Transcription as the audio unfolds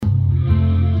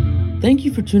Thank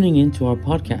you for tuning in to our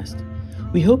podcast.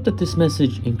 We hope that this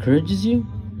message encourages you,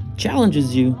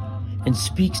 challenges you, and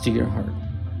speaks to your heart.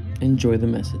 Enjoy the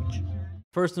message.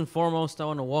 First and foremost, I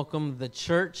want to welcome the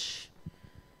church.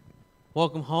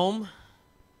 Welcome home.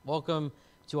 Welcome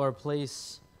to our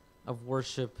place of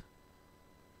worship.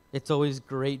 It's always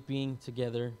great being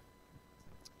together.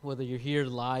 Whether you're here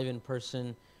live in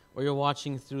person or you're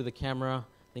watching through the camera.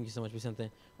 Thank you so much,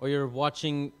 Vicente. Or you're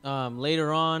watching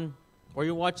later on, or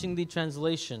you're watching the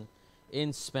translation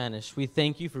in Spanish. We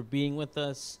thank you for being with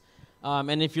us.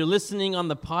 And if you're listening on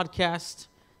the podcast,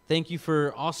 thank you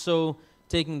for also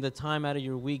taking the time out of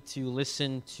your week to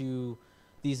listen to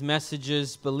these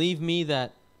messages. Believe me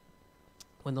that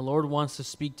when the Lord wants to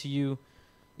speak to you,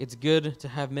 it's good to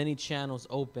have many channels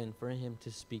open for Him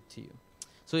to speak to you.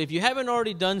 So if you haven't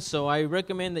already done so, I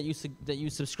recommend that you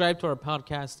subscribe to our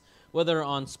podcast, whether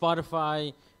on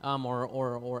Spotify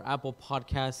or Apple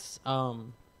Podcasts.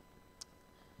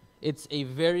 It's a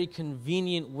very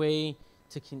convenient way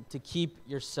to keep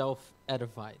yourself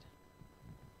edified.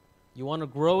 You want to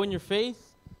grow in your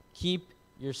faith? Keep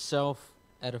yourself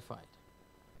edified.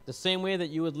 The same way that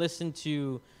you would listen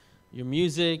to your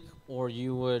music or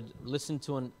you would listen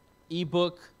to an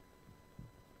ebook,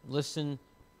 listen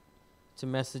to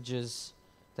messages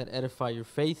that edify your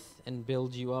faith and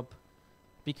build you up,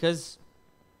 because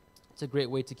it's a great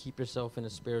way to keep yourself in a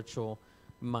spiritual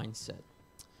mindset.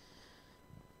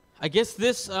 I guess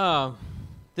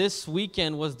this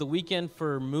weekend was the weekend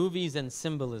for movies and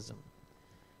symbolism.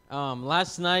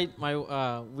 Last night,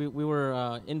 we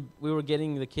were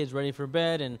getting the kids ready for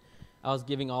bed, and I was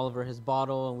giving Oliver his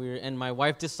bottle, and my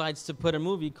wife decides to put a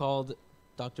movie called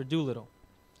Dr. Dolittle,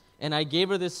 and I gave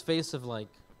her this face of like,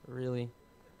 really?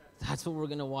 That's what we're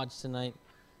gonna watch tonight?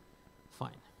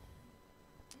 Fine.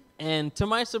 And to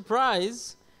my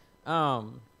surprise,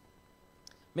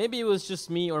 maybe it was just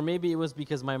me, or maybe it was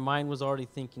because my mind was already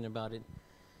thinking about it.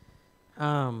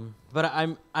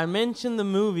 But I mentioned the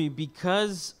movie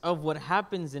because of what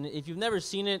happens in it. If you've never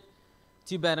seen it,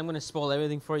 too bad. I'm going to spoil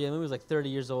everything for you. The movie was like 30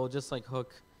 years old, just like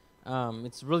Hook.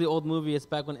 It's a really old movie. It's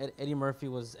back when Eddie Murphy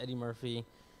was Eddie Murphy.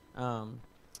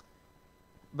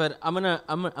 But I'm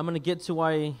gonna get to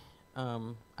why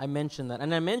I mentioned that,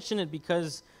 and I mentioned it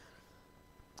because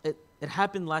it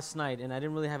happened last night, and I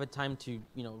didn't really have a time to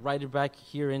write it back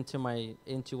here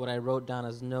into what I wrote down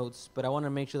as notes. But I want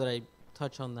to make sure that I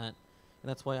touch on that. And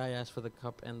that's why I asked for the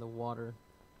cup and the water.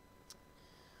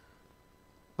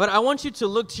 But I want you to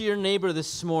look to your neighbor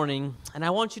this morning, and I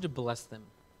want you to bless them.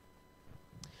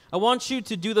 I want you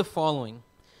to do the following.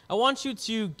 I want you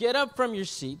to get up from your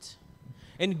seat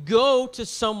and go to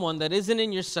someone that isn't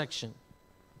in your section.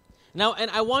 Now,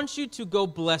 and I want you to go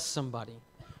bless somebody.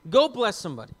 Go bless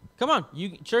somebody. Come on,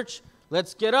 you church.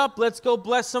 Let's get up. Let's go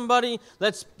bless somebody.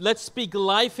 Let's speak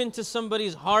life into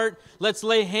somebody's heart. Let's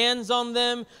lay hands on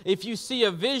them. If you see a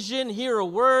vision, hear a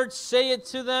word, say it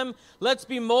to them. Let's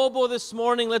be mobile this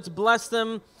morning. Let's bless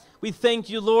them. We thank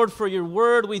you, Lord, for your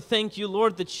word. We thank you,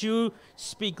 Lord, that you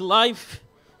speak life,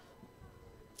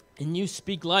 and you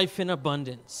speak life in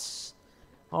abundance.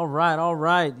 All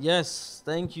right. Yes,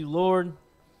 thank you, Lord.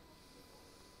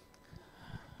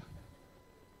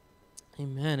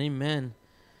 Amen.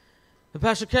 But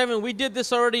Pastor Kevin, we did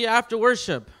this already after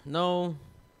worship. No,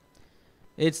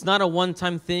 it's not a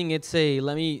one-time thing. It's a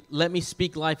let me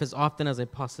speak life as often as I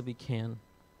possibly can.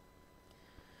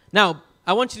 Now,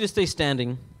 I want you to stay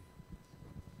standing.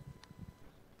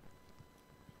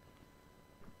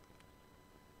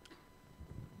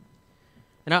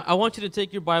 And I want you to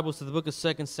take your Bibles to the book of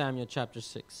 2 Samuel chapter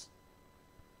 6.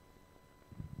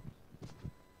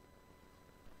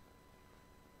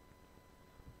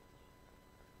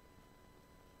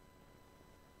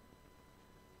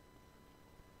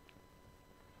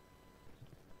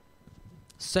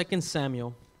 Second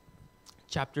Samuel,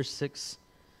 chapter 6,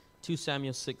 2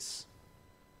 Samuel 6.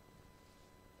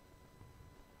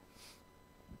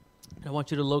 I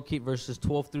want you to locate verses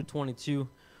 12 through 22.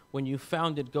 When you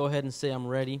found it, go ahead and say, I'm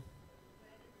ready.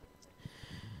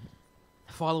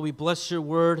 Father, we bless your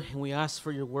word, and we ask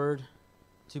for your word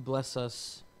to bless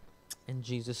us in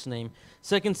Jesus' name.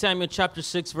 2 Samuel chapter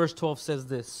 6, verse 12 says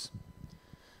this.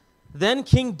 Then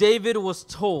King David was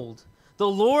told, the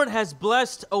Lord has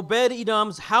blessed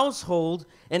Obed-Edom's household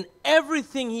and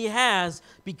everything he has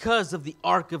because of the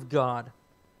ark of God.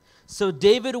 So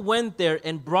David went there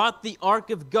and brought the ark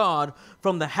of God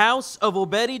from the house of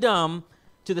Obed-Edom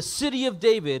to the city of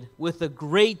David with a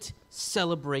great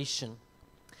celebration.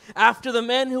 After the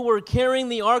men who were carrying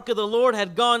the ark of the Lord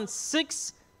had gone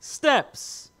 6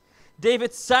 steps,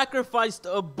 David sacrificed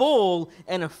a bull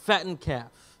and a fattened calf.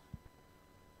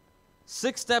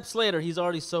 6 steps later, he's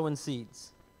already sowing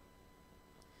seeds.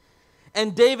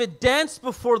 And David danced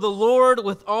before the Lord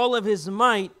with all of his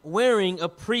might, wearing a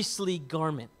priestly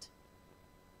garment.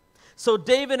 So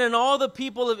David and all the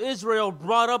people of Israel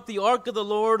brought up the ark of the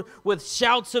Lord with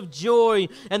shouts of joy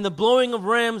and the blowing of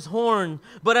ram's horn.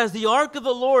 But as the ark of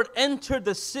the Lord entered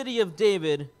the city of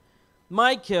David,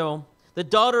 Michal, the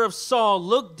daughter of Saul,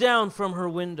 looked down from her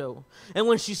window. And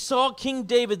when she saw King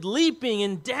David leaping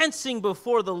and dancing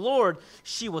before the Lord,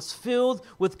 she was filled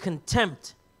with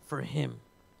contempt for him.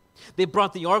 They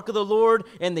brought the ark of the Lord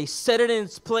and they set it in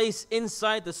its place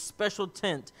inside the special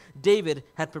tent David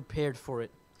had prepared for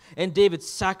it. And David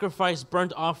sacrificed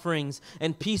burnt offerings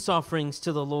and peace offerings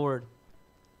to the Lord.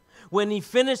 When he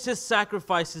finished his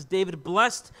sacrifices, David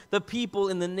blessed the people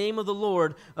in the name of the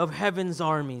Lord of heaven's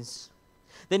armies.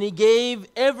 Then he gave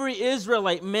every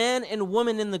Israelite, man and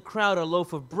woman in the crowd, a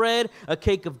loaf of bread, a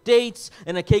cake of dates,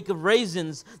 and a cake of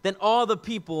raisins. Then all the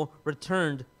people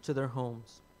returned to their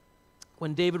homes.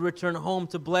 When David returned home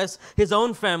to bless his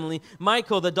own family,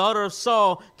 Michal, the daughter of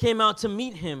Saul, came out to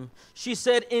meet him. She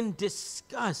said in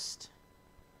disgust,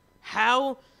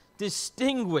 "How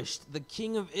distinguished the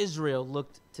king of Israel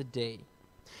looked today,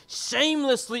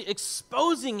 shamelessly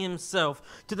exposing himself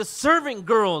to the servant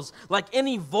girls like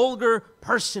any vulgar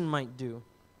person might do."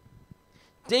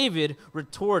 David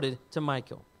retorted to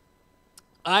Michal,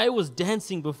 "I was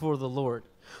dancing before the Lord,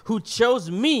 who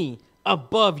chose me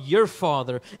above your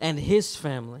father and his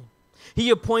family. He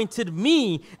appointed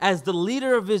me as the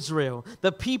leader of Israel,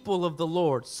 the people of the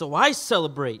Lord. So I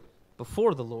celebrate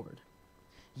before the Lord.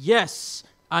 Yes,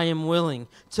 I am willing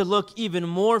to look even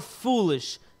more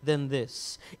foolish than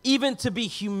this, even to be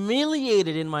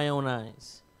humiliated in my own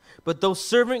eyes. But those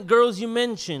servant girls you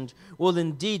mentioned will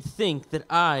indeed think that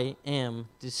I am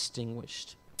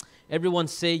distinguished." Everyone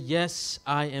say, "Yes,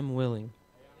 I am willing."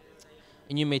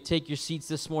 And you may take your seats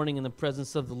this morning in the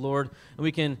presence of the Lord. And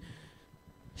we can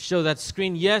show that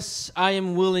screen. "Yes, I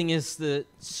am willing" is the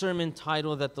sermon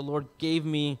title that the Lord gave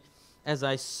me as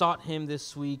I sought him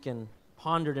this week and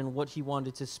pondered in what he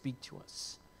wanted to speak to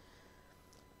us.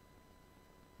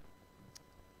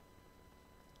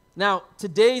 Now,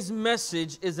 today's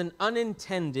message is an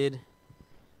unintended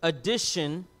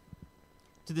addition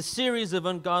to the series of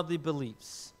ungodly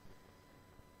beliefs.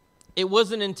 It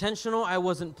wasn't intentional. I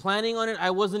wasn't planning on it. I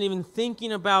wasn't even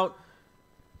thinking about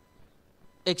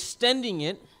extending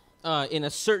it in a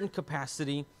certain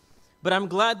capacity. But I'm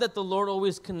glad that the Lord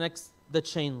always connects the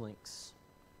chain links.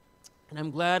 And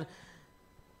I'm glad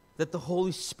that the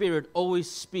Holy Spirit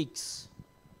always speaks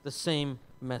the same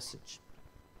message.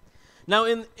 Now,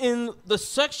 in the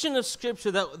section of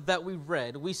Scripture that we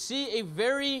read, we see a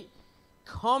very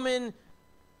common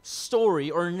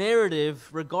story or narrative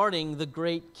regarding the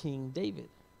great King David.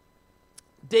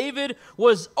 David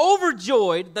was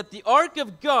overjoyed that the ark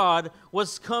of God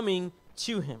was coming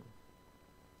to him.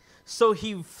 So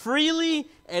he freely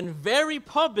and very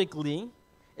publicly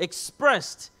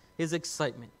expressed his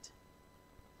excitement.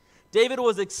 David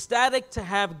was ecstatic to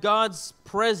have God's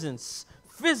presence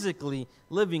physically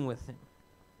living with him.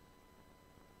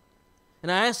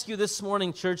 And I ask you this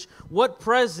morning, church, what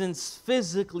presence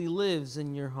physically lives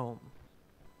in your home?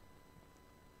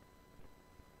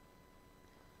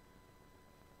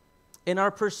 In our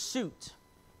pursuit.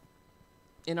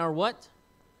 In our what?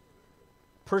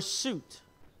 Pursuit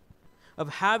of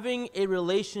having a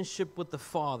relationship with the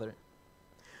Father.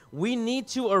 We need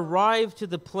to arrive to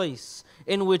the place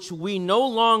in which we no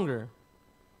longer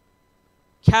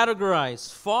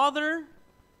categorize Father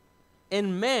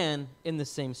and man in the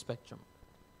same spectrum.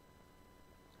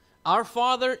 Our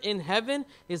Father in heaven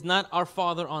is not our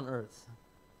Father on earth.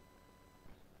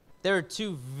 There are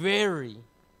two very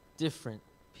different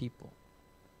people.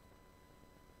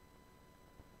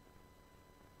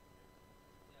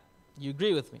 You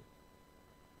agree with me?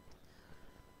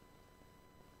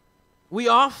 We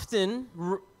often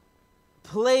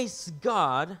place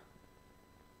God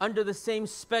under the same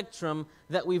spectrum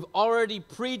that we've already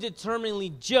predeterminedly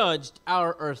judged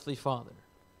our earthly father.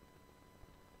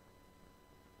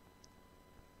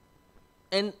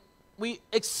 And we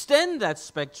extend that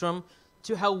spectrum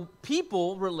to how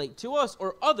people relate to us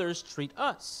or others treat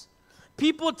us.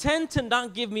 People tend to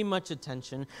not give me much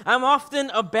attention. I'm often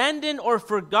abandoned or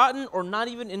forgotten or not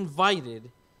even invited.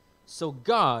 So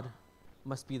God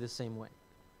must be the same way.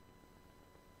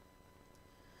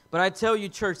 But I tell you,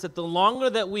 church, that the longer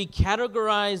that we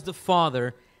categorize the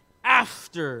Father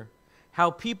after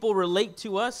how people relate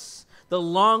to us, the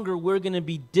longer we're going to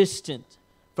be distant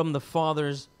from the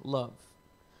Father's love.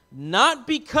 Not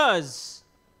because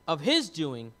of His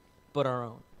doing, but our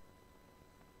own.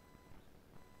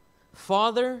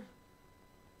 Father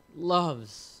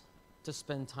loves to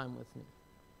spend time with me.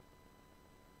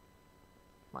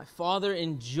 My Father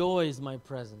enjoys my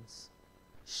presence.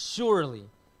 Surely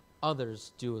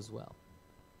others do as well.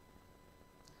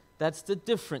 That's the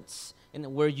difference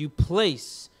in where you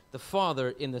place the Father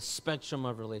in the spectrum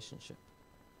of relationship.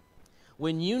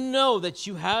 When you know that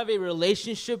you have a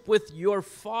relationship with your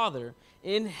Father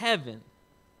in heaven,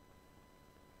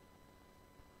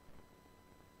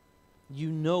 you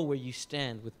know where you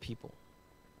stand with people.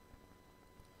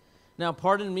 Now,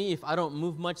 pardon me if I don't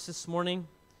move much this morning.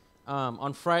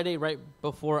 On Friday, right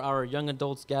before our young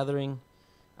adults gathering,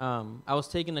 I was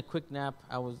taking a quick nap.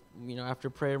 I was, after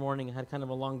prayer morning, I had kind of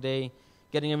a long day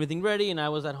getting everything ready, and I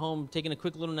was at home taking a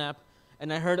quick little nap,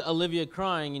 and I heard Olivia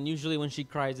crying, and usually when she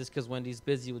cries, it's because Wendy's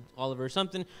busy with Oliver or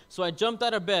something. So I jumped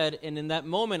out of bed, and in that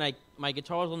moment, my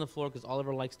guitar was on the floor because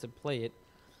Oliver likes to play it.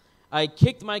 I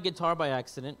kicked my guitar by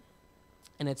accident,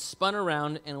 and it spun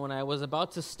around, and when I was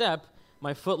about to step,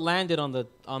 my foot landed on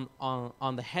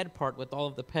the head part with all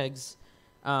of the pegs,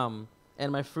 and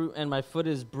my foot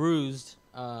is bruised.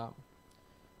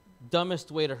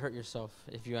 Dumbest way to hurt yourself,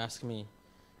 if you ask me.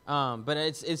 But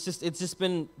it's just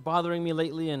been bothering me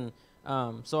lately, and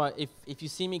so if you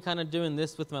see me kind of doing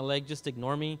this with my leg, just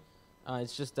ignore me.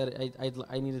 It's just that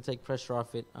I need to take pressure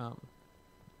off it.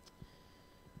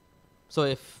 So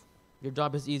if your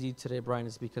job is easy today, Brian,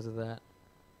 it's because of that.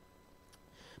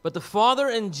 But the Father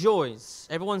enjoys,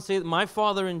 everyone say, my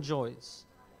Father enjoys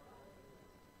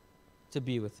to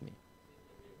be with me.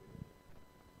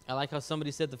 I like how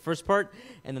somebody said the first part,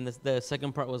 and then the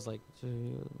second part was like,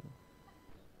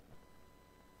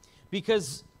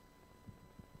 because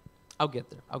I'll get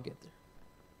there.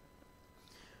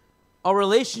 Our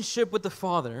relationship with the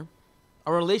Father,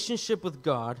 our relationship with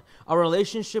God, our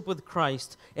relationship with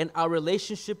Christ, and our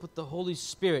relationship with the Holy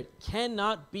Spirit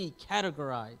cannot be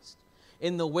categorized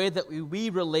in the way that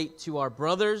we relate to our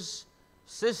brothers,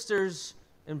 sisters,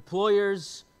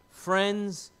 employers,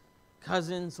 friends,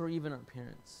 cousins, or even our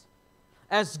parents.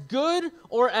 As good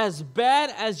or as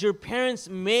bad as your parents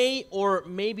may or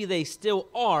maybe they still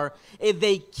are,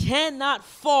 they cannot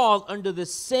fall under the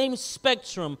same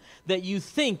spectrum that you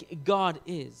think God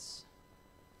is.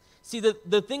 See,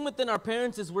 the thing within our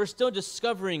parents is we're still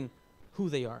discovering who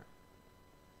they are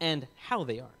and how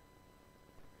they are.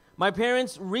 My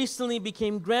parents recently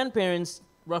became grandparents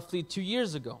roughly 2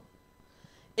 years ago.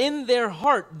 In their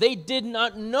heart, they did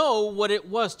not know what it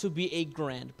was to be a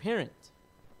grandparent.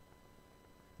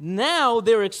 Now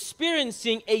they're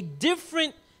experiencing a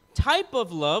different type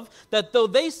of love that, though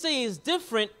they say is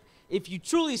different, if you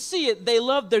truly see it, they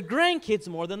love their grandkids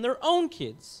more than their own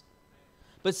kids.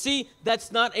 But see,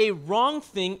 that's not a wrong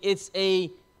thing. It's a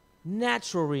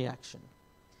natural reaction.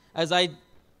 As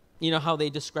how they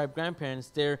describe grandparents.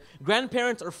 Their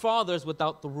grandparents are fathers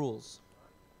without the rules.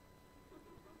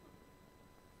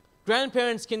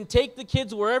 Grandparents can take the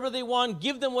kids wherever they want,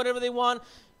 give them whatever they want,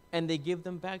 and they give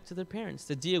them back to their parents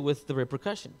to deal with the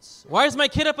repercussions. Why is my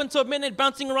kid up until midnight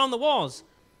bouncing around the walls?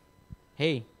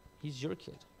 Hey, he's your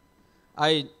kid.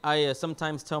 I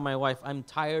sometimes tell my wife, I'm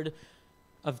tired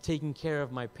of taking care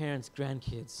of my parents'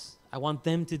 grandkids. I want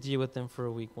them to deal with them for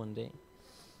a week one day.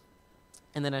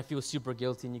 And then I feel super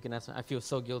guilty, and you can ask me, I feel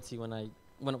so guilty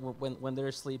when they're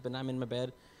asleep and I'm in my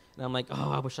bed, and I'm like,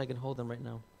 oh, I wish I could hold them right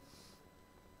now.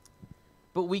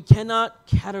 But we cannot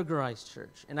categorize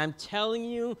church. And I'm telling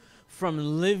you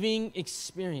from living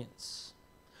experience.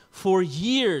 For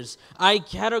years, I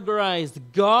categorized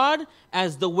God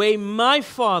as the way my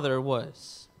father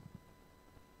was.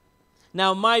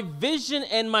 Now, my vision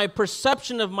and my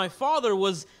perception of my father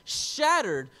was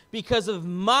shattered because of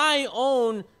my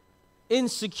own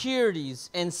insecurities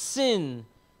and sin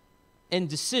and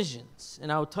decisions. And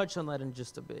I'll touch on that in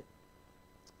just a bit.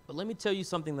 But let me tell you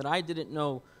something that I didn't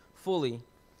know fully,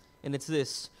 and it's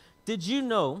this. Did you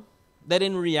know that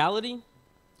in reality,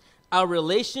 our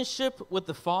relationship with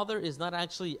the Father is not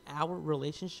actually our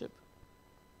relationship?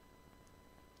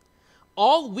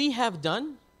 All we have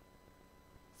done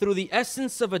through the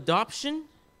essence of adoption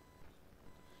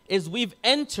is we've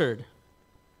entered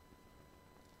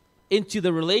into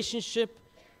the relationship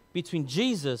between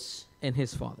Jesus and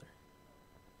his Father.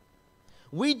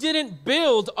 We didn't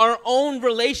build our own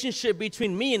relationship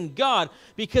between me and God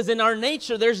because in our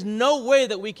nature, there's no way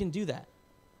that we can do that.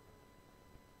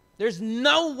 There's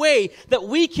no way that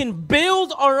we can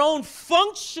build our own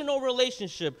functional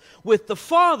relationship with the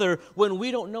Father when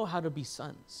we don't know how to be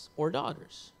sons or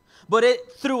daughters. But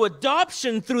through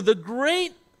adoption, through the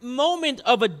great moment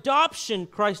of adoption,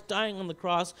 Christ dying on the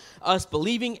cross, us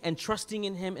believing and trusting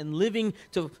in him and living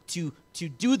to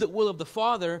do the will of the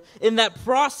Father, in that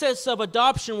process of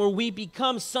adoption where we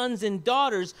become sons and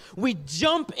daughters, we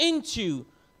jump into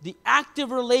the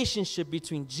active relationship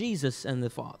between Jesus and the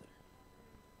Father.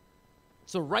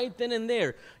 So right then and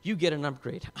there, you get an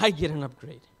upgrade. I get an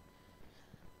upgrade.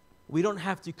 We don't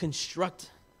have to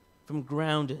construct from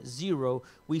ground zero.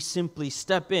 We simply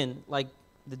step in, like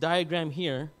the diagram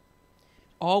here.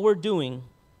 All we're doing,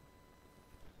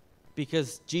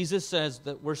 because Jesus says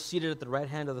that we're seated at the right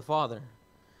hand of the Father.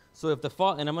 So if the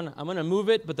Father, and I'm gonna move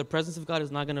it, but the presence of God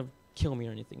is not gonna kill me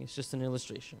or anything. It's just an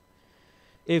illustration.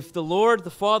 If the Lord, the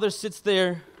Father, sits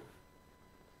there,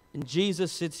 and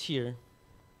Jesus sits here,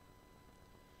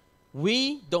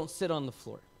 we don't sit on the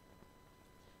floor.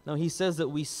 Now he says that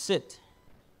we sit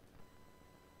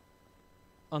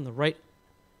on the right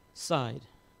side.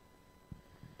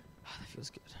 That feels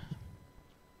good.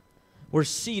 We're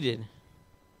seated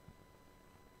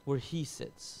where he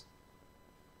sits.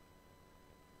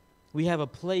 We have a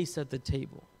place at the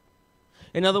table.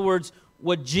 In other words,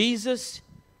 where Jesus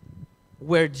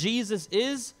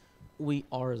is, we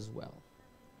are as well.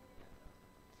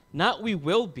 Not we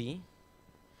will be,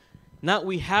 not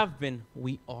we have been,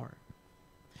 we are.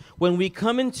 When we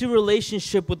come into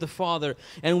relationship with the Father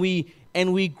and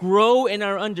we grow in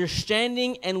our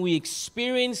understanding and we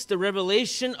experience the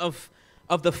revelation of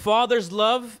the Father's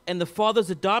love and the Father's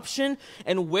adoption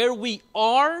and where we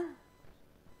are,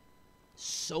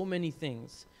 so many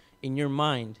things in your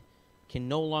mind can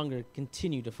no longer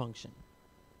continue to function.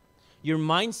 Your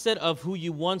mindset of who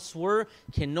you once were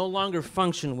can no longer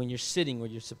function when you're sitting where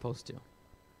you're supposed to.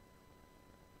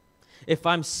 If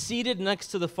I'm seated next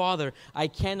to the Father, I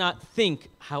cannot think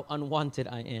how unwanted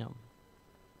I am.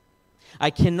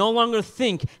 I can no longer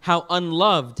think how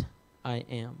unloved I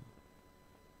am.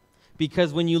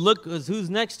 Because when you look at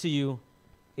who's next to you,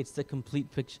 it's the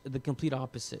complete picture, the complete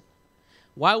opposite.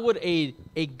 Why would a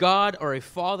God or a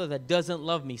Father that doesn't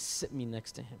love me sit me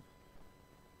next to him?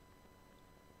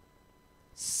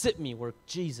 Sit me where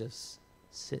Jesus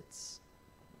sits.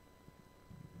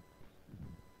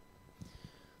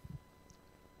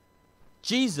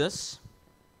 Jesus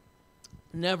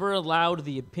never allowed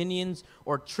the opinions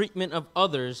or treatment of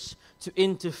others to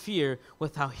interfere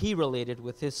with how he related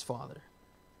with his Father.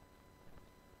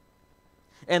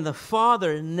 And the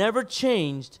Father never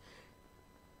changed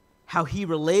how he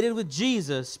related with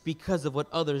Jesus because of what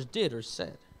others did or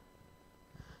said.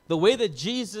 The way that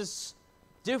Jesus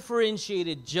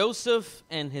differentiated Joseph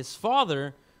and his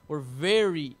father were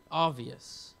very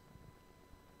obvious.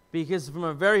 Because from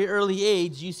a very early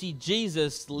age, you see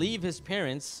Jesus leave his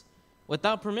parents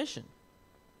without permission.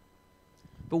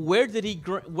 But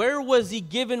where was he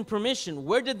given permission?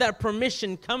 Where did that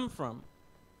permission come from?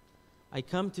 I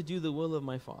come to do the will of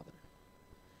my Father.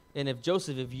 And if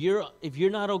Joseph, if you're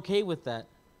not okay with that,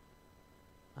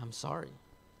 I'm sorry.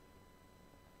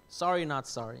 Sorry, not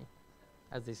sorry,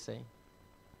 as they say.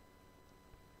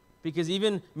 Because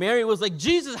even Mary was like,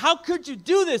 Jesus, how could you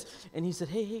do this? And he said,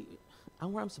 hey,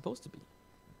 I'm where I'm supposed to be.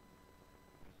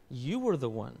 You were the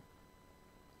one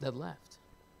that left.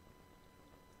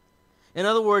 In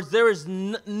other words, there is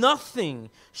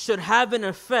nothing should have an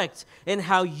effect in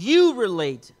how you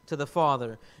relate to the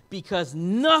Father, because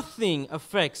nothing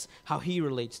affects how he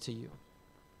relates to you.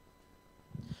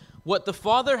 What the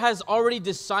Father has already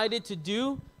decided to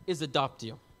do is adopt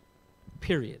you.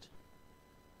 Period.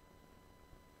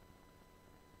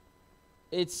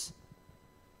 It's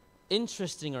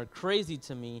interesting or crazy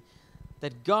to me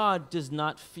that God does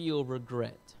not feel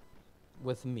regret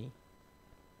with me.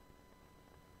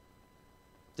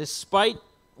 Despite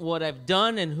what I've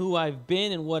done and who I've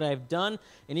been and what I've done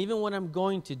and even what I'm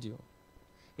going to do,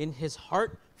 in his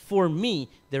heart for me,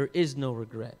 there is no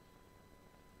regret.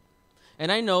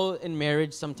 And I know in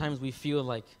marriage sometimes we feel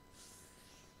like,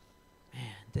 man,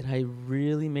 did I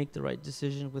really make the right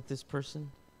decision with this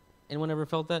person? Anyone ever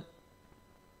felt that?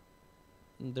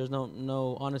 There's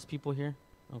no honest people here?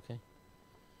 Okay.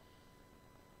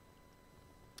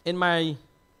 In my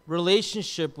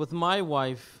relationship with my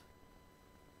wife,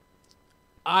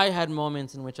 I had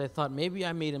moments in which I thought maybe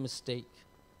I made a mistake.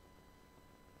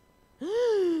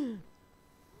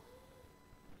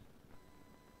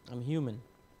 I'm human.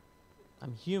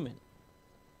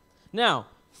 Now,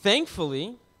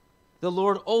 thankfully, the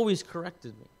Lord always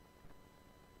corrected me.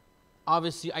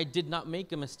 Obviously, I did not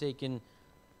make a mistake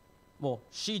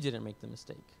she didn't make the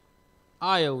mistake.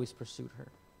 I always pursued her.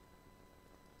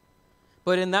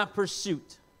 But in that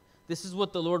pursuit, this is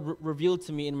what the Lord revealed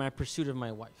to me in my pursuit of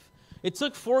my wife. It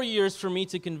took 4 years for me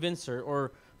to convince her,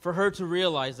 or for her to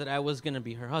realize that I was going to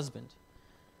be her husband.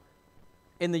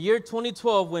 In the year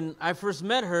 2012, when I first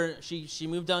met her, she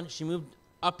moved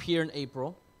up here in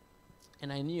April,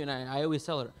 and I knew, and I always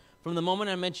tell her, from the moment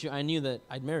I met you, I knew that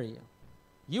I'd marry you.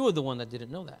 You were the one that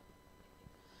didn't know that.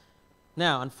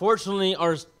 Now, unfortunately,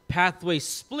 our pathway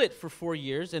split for 4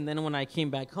 years, and then when I came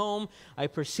back home, I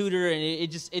pursued her, and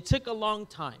it took a long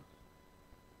time.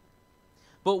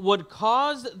 But what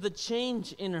caused the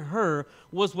change in her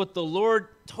was what the Lord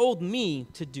told me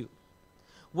to do.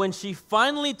 When she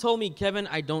finally told me, Kevin,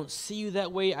 I don't see you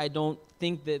that way. I don't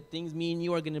think that things, me and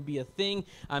you, are going to be a thing.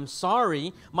 I'm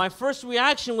sorry. My first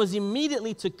reaction was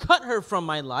immediately to cut her from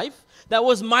my life. That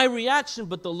was my reaction,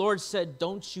 but the Lord said,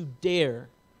 don't you dare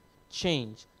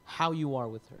change how you are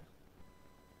with her.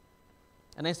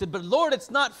 And I said, but Lord,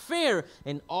 it's not fair.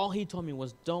 And all he told me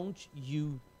was, don't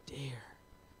you dare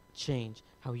change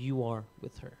how you are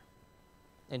with her.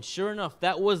 And sure enough,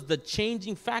 that was the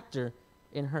changing factor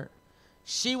in her.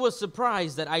 She was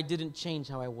surprised that I didn't change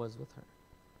how I was with her.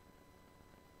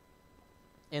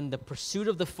 And the pursuit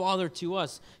of the Father to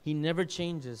us, he never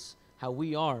changes how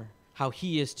we are, how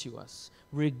he is to us,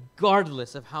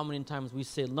 regardless of how many times we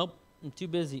say, nope, I'm too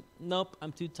busy. Nope,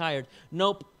 I'm too tired.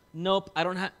 Nope, I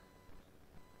don't have.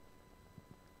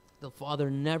 The Father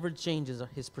never changes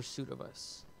his pursuit of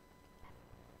us.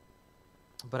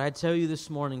 But I tell you this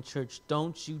morning, church,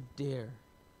 don't you dare,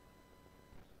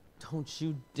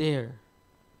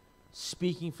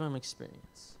 speaking from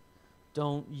experience,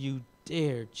 don't you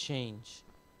dare change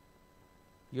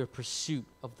your pursuit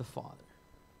of the Father.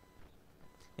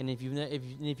 And if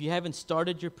you haven't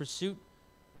started your pursuit,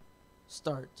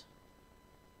 start.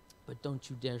 But don't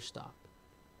you dare stop.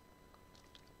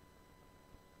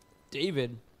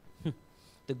 David,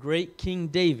 the great King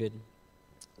David,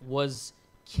 was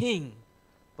king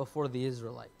before the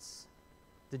Israelites,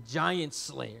 the giant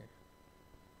slayer,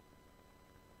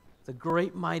 the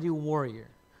great mighty warrior.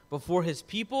 Before his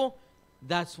people,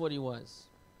 that's what he was.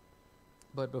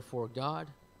 But before God,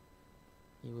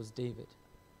 he was David,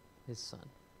 his son.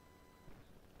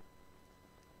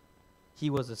 He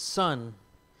was a son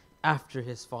after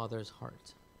his father's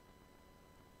heart.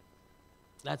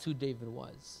 That's who David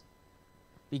was.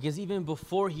 Because even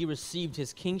before he received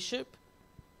his kingship,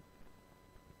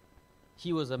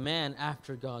 he was a man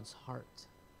after God's heart.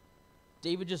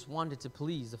 David just wanted to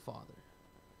please the Father.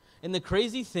 And the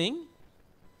crazy thing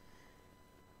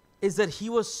is that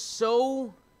he was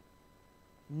so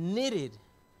knitted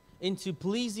into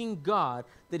pleasing God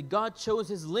that God chose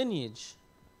his lineage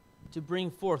to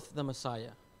bring forth the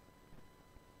Messiah.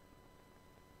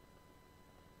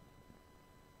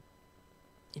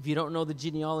 If you don't know the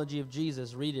genealogy of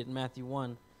Jesus, read it in Matthew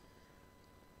 1.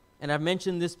 And I've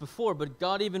mentioned this before, but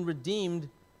God even redeemed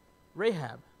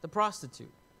Rahab, the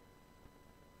prostitute,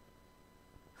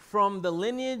 from the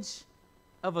lineage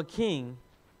of a king,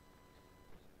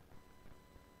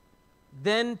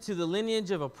 then to the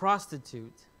lineage of a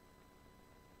prostitute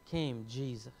came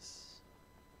Jesus.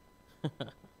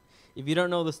 If you don't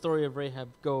know the story of Rahab,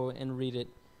 go and read it.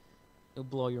 It'll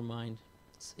blow your mind.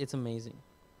 It's amazing.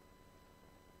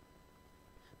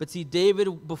 But see,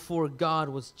 David before God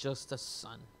was just a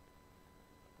son.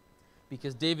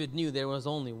 Because David knew there was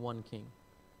only one king.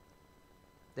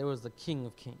 There was the King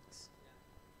of Kings.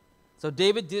 So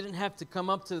David didn't have to come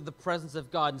up to the presence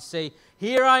of God and say,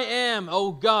 here I am,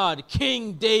 O God,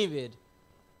 King David.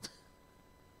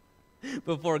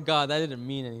 Before God, that didn't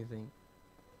mean anything.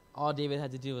 All David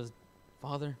had to do was,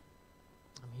 Father,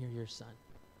 I'm here, your son.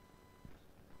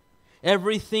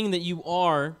 Everything that you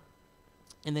are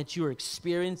and that you are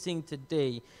experiencing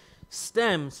today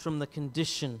stems from the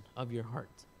condition of your heart.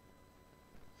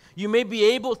 You may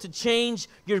be able to change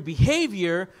your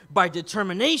behavior by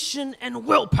determination and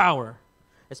willpower.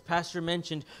 As Pastor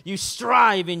mentioned, you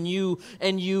strive and you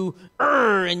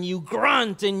err and you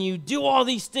grunt and you do all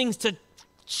these things to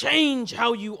change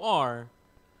how you are.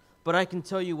 But I can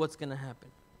tell you what's going to happen.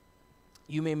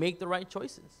 You may make the right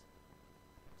choices.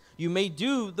 You may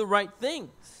do the right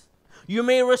things. You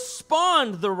may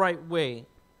respond the right way.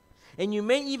 And you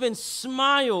may even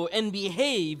smile and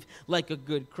behave like a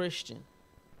good Christian.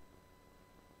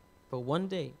 But one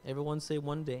day, everyone say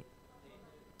one day,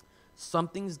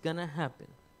 something's going to happen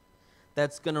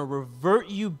that's going to revert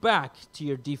you back to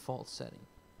your default setting.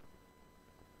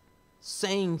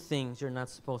 Saying things you're not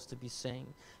supposed to be saying.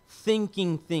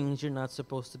 Thinking things you're not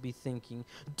supposed to be thinking.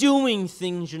 Doing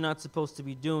things you're not supposed to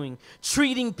be doing.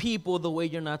 Treating people the way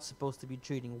you're not supposed to be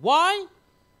treating. Why?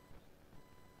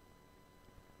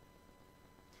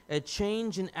 A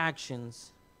change in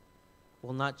actions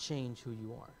will not change who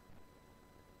you are.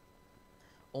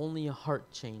 Only a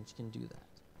heart change can do that.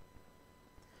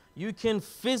 You can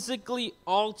physically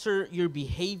alter your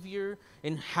behavior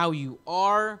in how you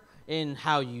are, in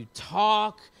how you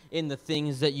talk, in the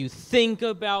things that you think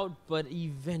about, but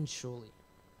eventually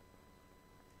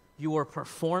your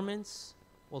performance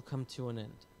will come to an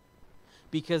end.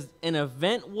 Because an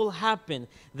event will happen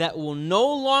that will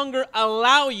no longer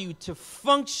allow you to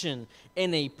function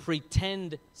in a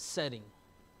pretend setting.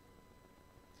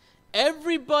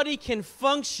 Everybody can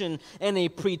function in a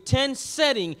pretend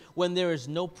setting when there is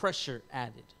no pressure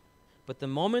added. But the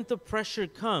moment the pressure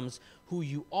comes, who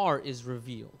you are is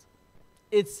revealed.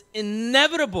 It's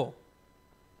inevitable.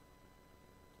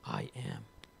 I am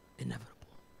inevitable.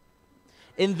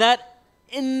 In that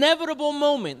inevitable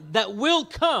moment that will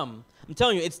come, I'm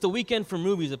telling you, it's the weekend for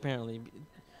movies, apparently.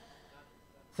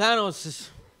 Thanos is,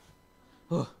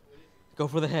 go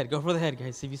for the head,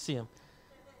 guys, see if you see him.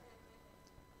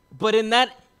 But in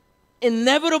that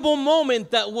inevitable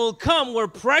moment that will come where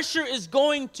pressure is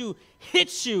going to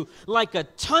hit you like a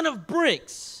ton of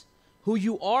bricks, who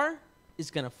you are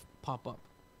is going to pop up.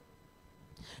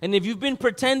 And if you've been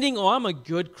pretending, oh, I'm a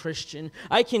good Christian,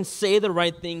 I can say the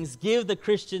right things, give the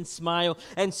Christian smile,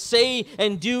 and say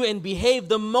and do and behave,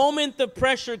 the moment the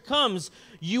pressure comes,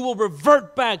 you will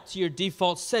revert back to your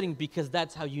default setting because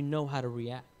that's how you know how to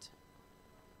react.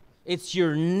 It's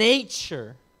your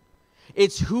nature.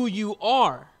 It's who you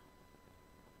are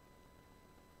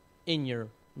in your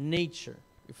nature,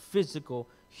 your physical,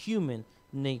 human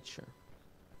nature.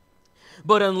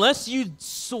 But unless you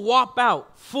swap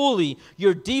out fully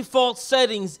your default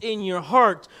settings in your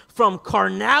heart from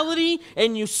carnality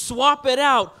and you swap it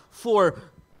out for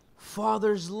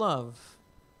Father's love,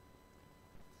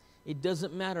 it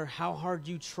doesn't matter how hard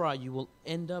you try, you will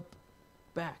end up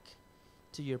back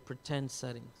to your pretend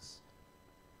settings.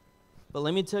 But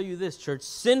let me tell you this, church,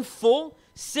 sinful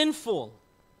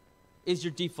is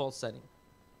your default setting.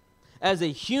 As a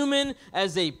human,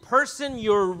 as a person,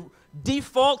 your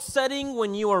default setting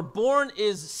when you are born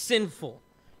is sinful.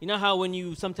 You know how when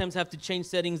you sometimes have to change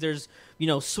settings, there's,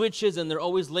 switches and they're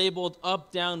always labeled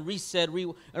up, down, reset,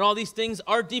 and all these things.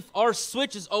 Our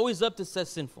switch is always up to set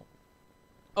sinful.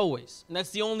 Always. And that's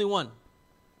the only one.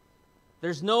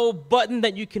 There's no button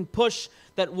that you can push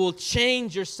that will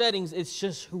change your settings. It's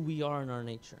just who we are in our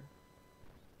nature.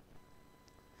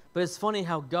 But it's funny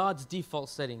how God's default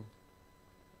setting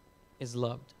is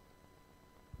loved.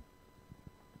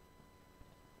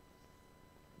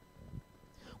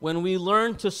 When we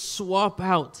learn to swap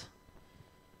out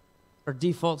our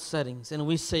default settings and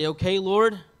we say, okay,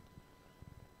 Lord,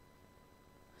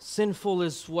 sinful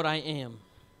is what I am.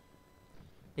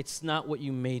 It's not what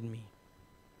you made me.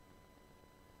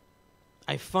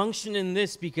 I function in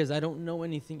this because I don't know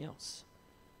anything else.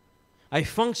 I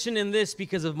function in this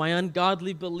because of my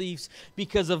ungodly beliefs,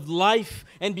 because of life,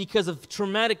 and because of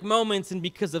traumatic moments, and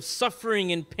because of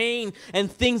suffering and pain, and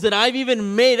things that I've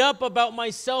even made up about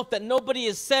myself that nobody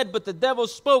has said, but the devil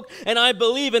spoke, and I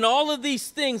believe. And all of these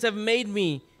things have made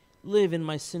me live in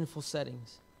my sinful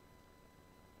settings.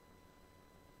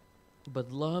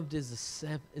 But loved is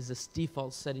a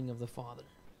default setting of the Father.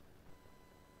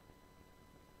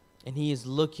 And He is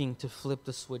looking to flip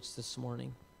the switch this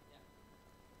morning.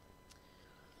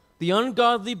 The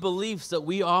ungodly beliefs that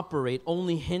we operate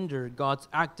only hinder God's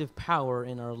active power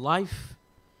in our life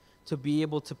to be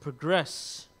able to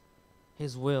progress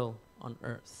His will on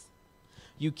earth.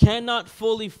 You cannot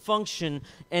fully function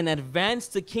and advance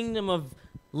the kingdom of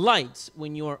light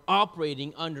when you are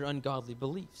operating under ungodly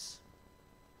beliefs.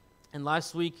 And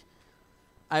last week,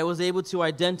 I was able to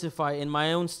identify in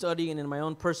my own study and in my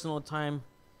own personal time,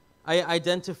 I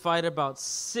identified about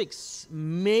 6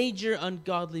 major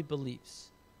ungodly beliefs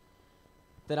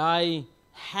that I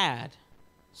had.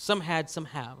 Some had, some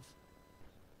have.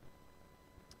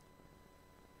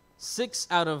 6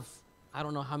 out of, I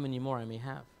don't know how many more I may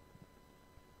have.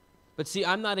 But see,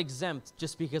 I'm not exempt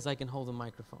just because I can hold a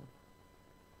microphone.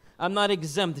 I'm not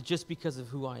exempt just because of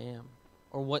who I am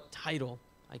or what title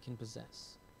I can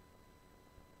possess.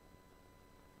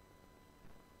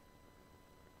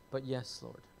 But yes,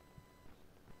 Lord,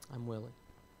 I'm willing.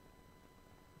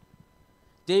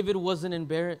 David wasn't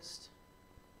embarrassed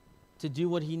to do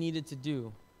what he needed to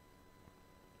do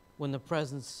when the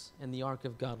presence and the ark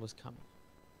of God was coming.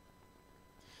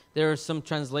 There are some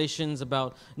translations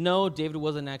about, no, David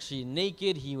wasn't actually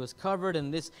naked, he was covered,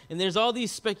 and there's all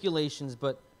these speculations,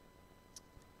 but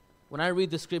when I read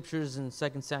the scriptures in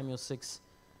 2 Samuel 6,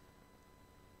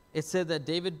 it said that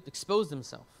David exposed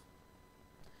himself.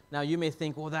 Now you may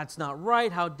think, well, that's not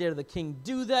right, how dare the king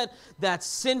do that, that's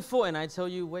sinful, and I tell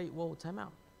you, wait, whoa, time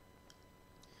out.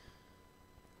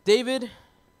 David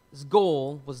His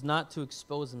goal was not to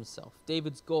expose himself.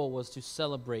 David's goal was to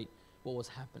celebrate what was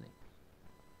happening.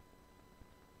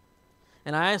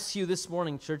 And I ask you this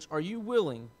morning, church, are you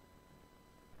willing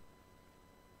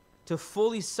to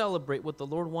fully celebrate what the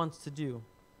Lord wants to do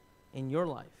in your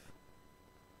life?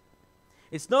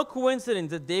 It's no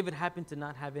coincidence that David happened to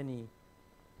not have any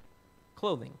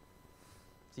clothing.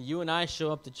 So you and I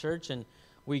show up to church and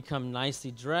we come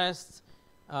nicely dressed.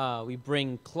 We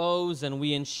bring clothes and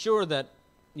we ensure that,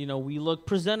 we look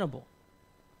presentable.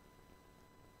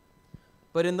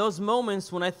 But in those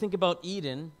moments when I think about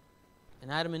Eden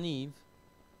and Adam and Eve,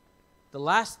 the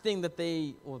last thing that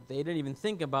they didn't even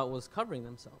think about was covering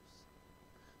themselves.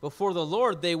 Before the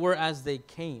Lord, they were as they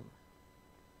came.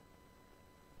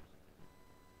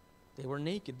 They were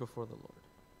naked before the Lord.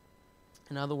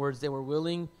 In other words, they were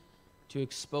willing to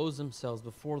expose themselves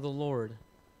before the Lord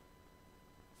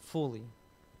fully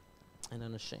and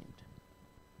unashamed.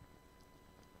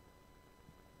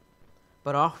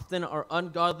 But often our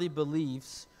ungodly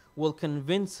beliefs will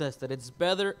convince us that it's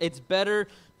better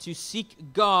to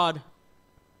seek God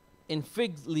in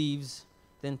fig leaves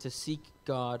than to seek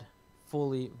God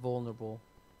fully vulnerable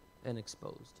and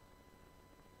exposed.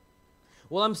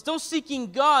 Well, I'm still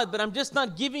seeking God, but I'm just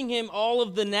not giving him all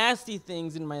of the nasty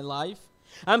things in my life.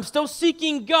 I'm still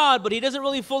seeking God, but he doesn't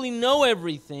really fully know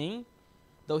everything,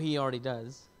 though he already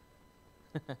does.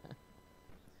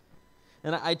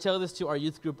 And I tell this to our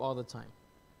youth group all the time.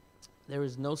 There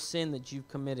is no sin that you've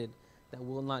committed that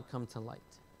will not come to light.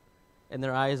 And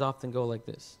their eyes often go like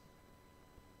this.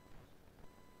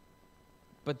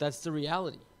 But that's the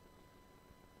reality.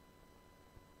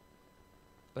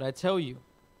 But I tell you,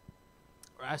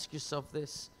 or ask yourself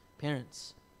this,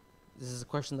 parents, this is a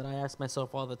question that I ask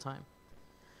myself all the time.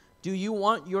 Do you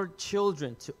want your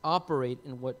children to operate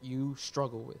in what you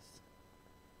struggle with?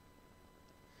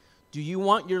 Do you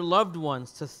want your loved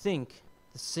ones to think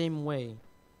the same way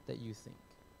that you think?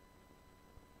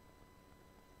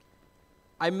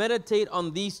 I meditate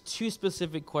on these two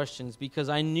specific questions because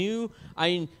I knew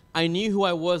who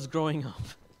I was growing up.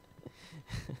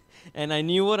 And I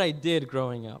knew what I did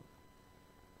growing up.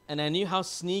 And I knew how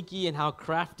sneaky and how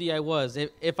crafty I was.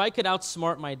 If I could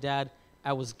outsmart my dad,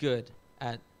 I was good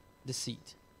at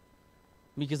deceit.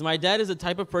 Because my dad is the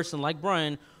type of person like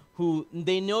Brian who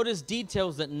they notice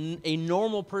details that a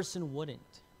normal person wouldn't.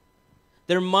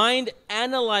 Their mind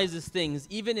analyzes things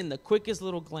even in the quickest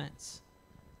little glance.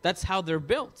 That's how they're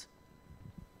built.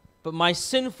 But my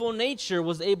sinful nature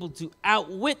was able to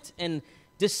outwit and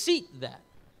deceit that.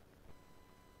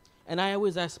 And I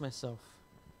always ask myself,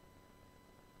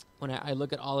 when I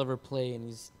look at Oliver play and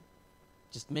he's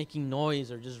just making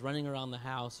noise or just running around the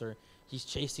house or he's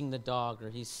chasing the dog or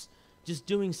he's just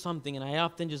doing something, and I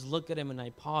often just look at him and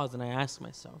I pause and I ask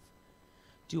myself,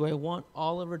 do I want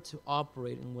Oliver to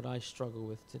operate in what I struggle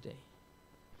with today?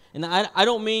 And I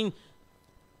don't mean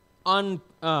I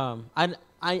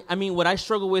mean what I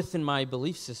struggle with in my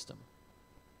belief system.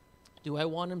 Do I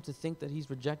want him to think that he's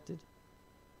rejected?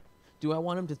 Do I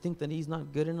want him to think that he's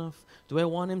not good enough? Do I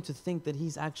want him to think that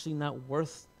he's actually not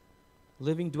worth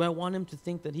living? Do I want him to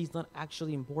think that he's not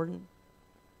actually important?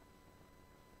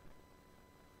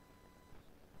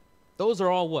 Those are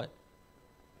all what?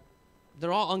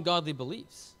 They're all ungodly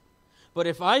beliefs. But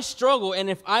if I struggle and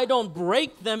if I don't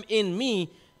break them in me,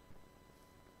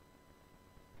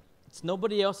 it's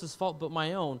nobody else's fault but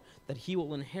my own that he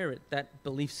will inherit that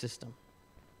belief system.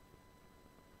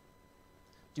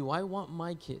 Do I want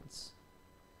my kids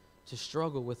to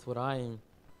struggle with what I am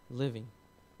living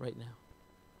right now?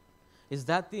 Is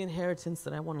that the inheritance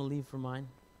that I want to leave for mine?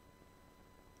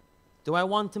 Do I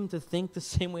want them to think the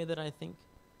same way that I think?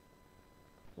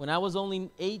 When I was only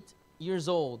 8 years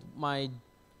old, my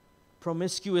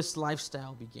promiscuous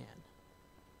lifestyle began.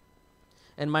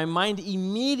 And my mind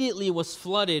immediately was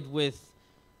flooded with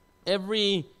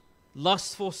every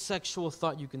lustful sexual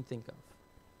thought you can think of.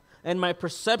 And my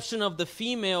perception of the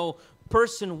female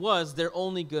person was they're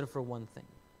only good for one thing.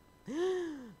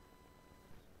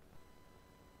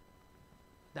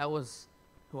 That was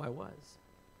who I was.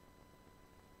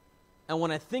 And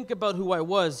when I think about who I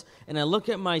was and I look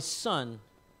at my son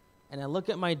and I look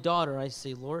at my daughter, I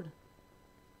say, Lord,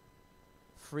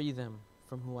 free them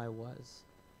from who I was.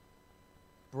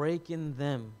 Break in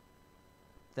them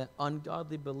that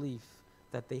ungodly belief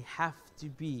that they have to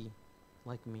be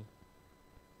like me.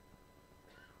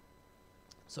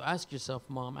 So ask yourself,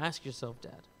 Mom, ask yourself,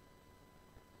 Dad,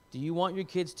 do you want your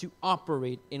kids to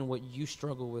operate in what you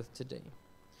struggle with today?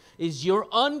 Is your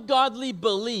ungodly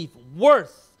belief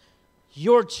worth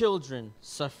your children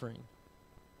suffering?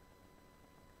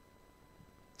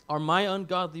 Are my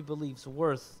ungodly beliefs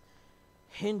worth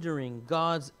hindering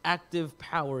God's active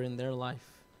power in their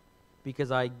life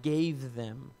because I gave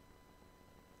them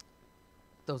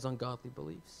those ungodly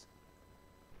beliefs.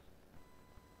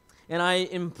 And I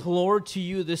implore to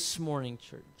you this morning,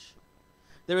 church,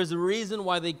 there is a reason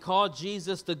why they call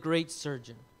Jesus the great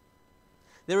surgeon.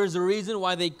 There is a reason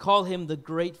why they call him the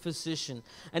great physician.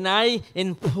 And I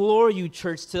implore you,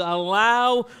 church, to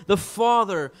allow the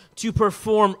Father to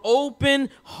perform open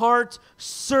heart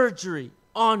surgery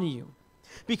on you.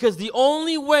 Because the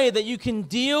only way that you can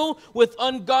deal with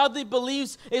ungodly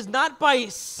beliefs is not by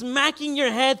smacking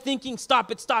your head thinking,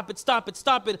 stop it, stop it, stop it,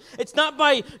 stop it. It's not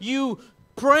by you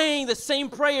praying the same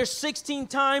prayer 16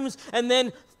 times and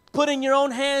then putting your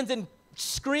own hands and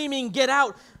screaming, get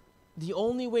out. The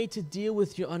only way to deal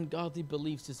with your ungodly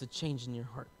beliefs is a change in your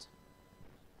heart.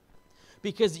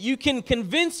 Because you can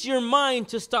convince your mind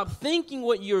to stop thinking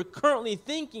what you're currently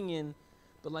thinking in,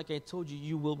 but like I told you,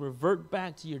 you will revert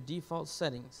back to your default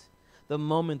settings the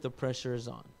moment the pressure is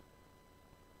on.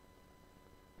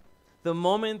 The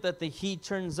moment that the heat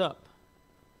turns up,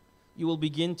 you will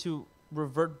begin to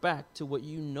revert back to what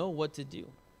you know what to do.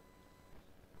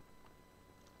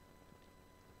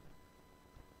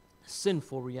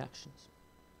 Sinful reactions.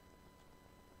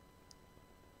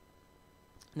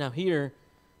 Now here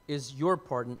is your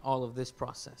part in all of this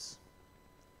process.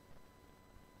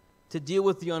 To deal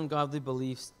with the ungodly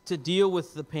beliefs, to deal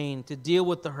with the pain, to deal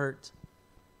with the hurt,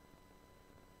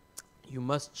 you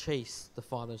must chase the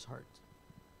Father's heart.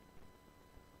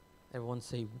 Everyone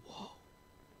say, whoa.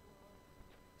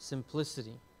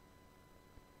 Simplicity.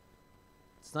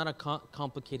 It's not a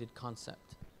complicated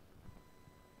concept.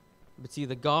 But see,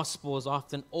 the gospel is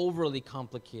often overly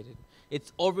complicated.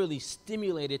 It's overly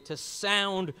stimulated to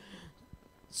sound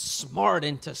smart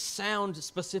and to sound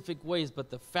specific ways. But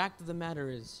the fact of the matter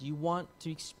is, you want to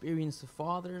experience the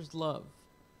Father's love,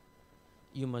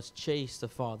 you must chase the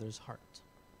Father's heart.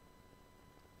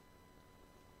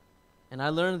 And I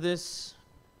learned this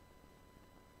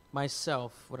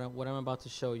myself, what I'm about to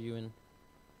show you. And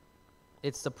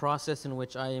it's the process in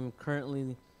which I am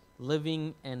currently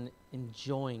living and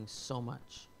enjoying so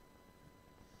much,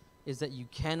 is that you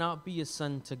cannot be a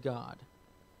son to God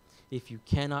if you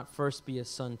cannot first be a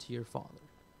son to your Father.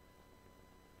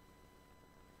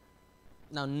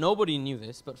 Now, nobody knew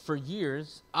this, but for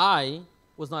years, I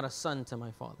was not a son to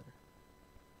my Father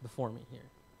before me here.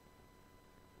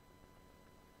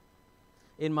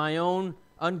 In my own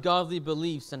ungodly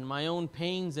beliefs and my own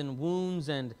pains and wounds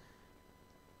and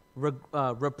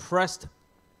repressed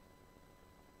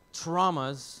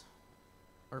traumas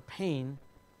or pain,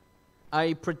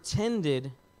 I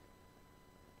pretended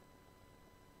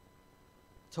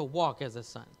to walk as a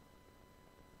son.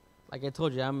 Like I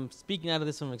told you, I'm speaking out of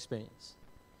this from experience.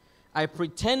 I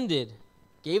pretended,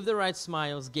 gave the right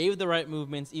smiles, gave the right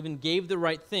movements, even gave the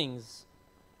right things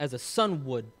as a son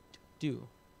would do.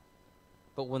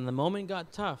 But when the moment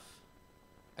got tough,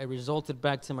 I resorted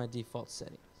back to my default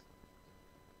settings.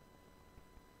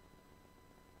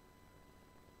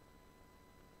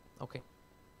 Okay.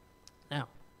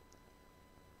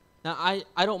 Now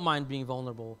I don't mind being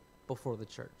vulnerable before the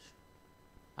church.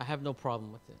 I have no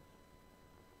problem with it.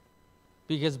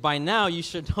 Because by now you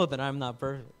should know that I'm not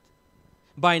perfect.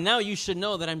 By now you should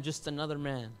know that I'm just another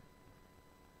man.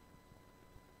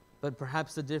 But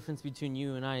perhaps the difference between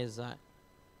you and I is that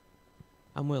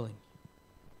I'm willing.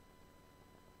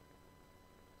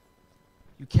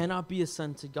 You cannot be a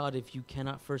son to God if you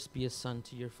cannot first be a son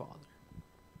to your Father.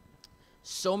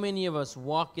 So many of us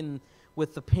walk in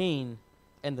with the pain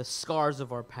and the scars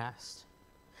of our past,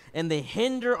 and they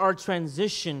hinder our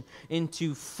transition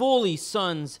into fully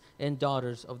sons and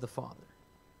daughters of the Father.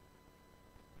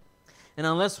 And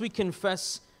unless we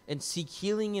confess and seek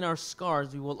healing in our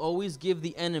scars, we will always give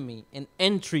the enemy an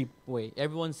entryway.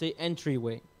 Everyone say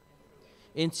entryway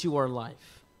into our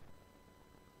life.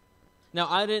 Now,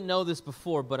 I didn't know this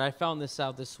before, but I found this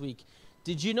out this week.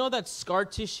 Did you know that scar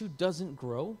tissue doesn't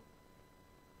grow?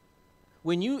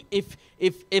 When you, if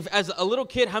as a little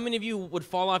kid, how many of you would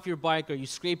fall off your bike or you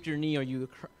scraped your knee or you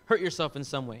hurt yourself in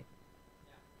some way?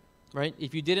 Right?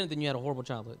 If you didn't, then you had a horrible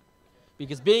childhood.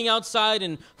 Because being outside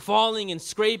and falling and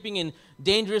scraping and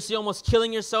dangerously almost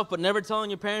killing yourself but never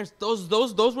telling your parents, those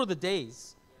were the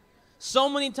days. So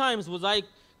many times was I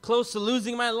close to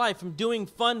losing my life from doing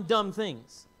fun, dumb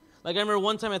things. Like I remember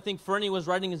one time I think Fernie was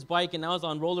riding his bike and I was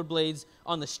on rollerblades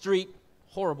on the street.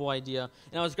 Horrible idea.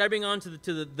 And I was grabbing onto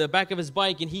the back of his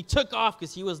bike, and he took off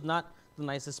because he was not the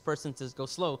nicest person to go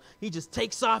slow. He just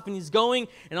takes off, and he's going,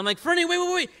 and I'm like, Fernie,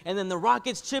 wait. And then the rock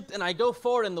gets chipped, and I go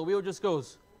forward, and the wheel just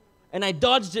goes. And I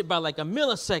dodged it by like a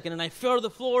millisecond, and I fell to the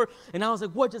floor, and I was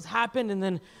like, what just happened? And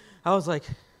then I was like,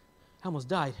 I almost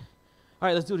died. All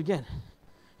right, let's do it again.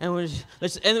 And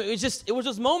it was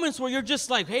just moments where you're just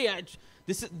like, hey,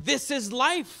 this is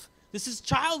life. This is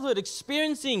childhood,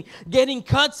 experiencing, getting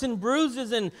cuts and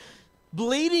bruises and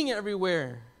bleeding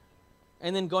everywhere.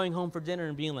 And then going home for dinner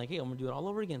and being like, hey, I'm going to do it all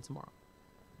over again tomorrow.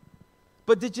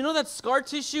 But did you know that scar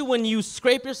tissue, when you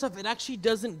scrape yourself, it actually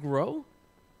doesn't grow?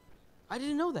 I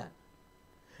didn't know that.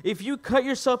 If you cut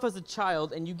yourself as a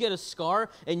child and you get a scar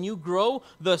and you grow,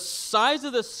 the size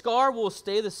of the scar will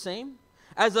stay the same.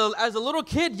 As a little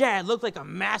kid, yeah, it looked like a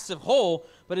massive hole,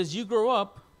 but as you grow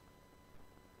up,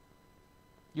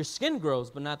 your skin grows,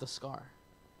 but not the scar.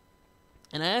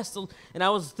 And I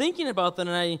was thinking about that,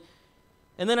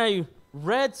 and then I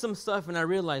read some stuff, and I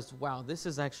realized, wow, this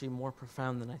is actually more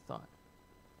profound than I thought.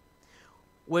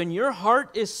 When your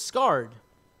heart is scarred,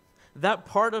 that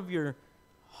part of your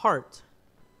heart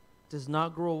does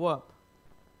not grow up,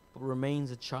 but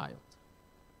remains a child.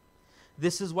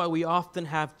 This is why we often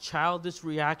have childish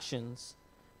reactions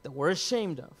that we're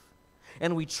ashamed of.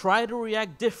 And we try to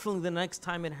react differently the next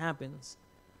time it happens,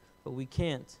 but we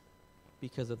can't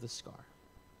because of the scar.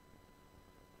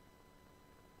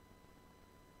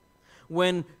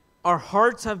 When our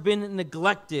hearts have been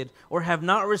neglected or have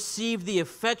not received the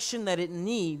affection that it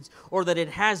needs, or that it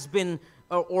has been,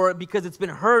 or because it's been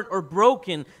hurt or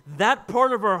broken, that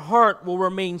part of our heart will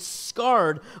remain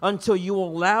scarred until you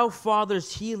allow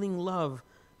Father's healing love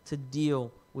to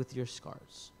deal with your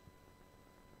scars.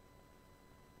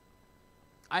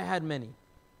 I had many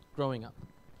growing up.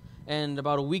 And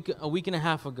about a week and a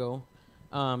half ago,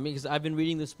 because I've been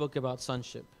reading this book about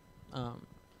sonship,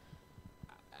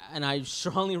 and I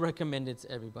strongly recommend it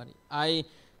to everybody. I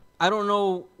don't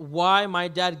know why my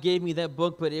dad gave me that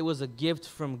book, but it was a gift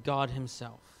from God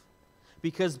himself.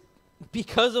 Because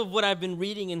of what I've been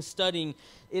reading and studying,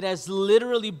 it has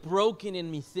literally broken in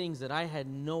me things that I had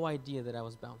no idea that I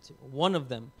was bound to. One of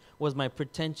them was my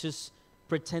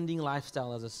pretending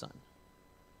lifestyle as a son.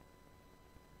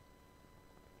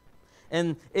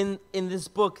 And in this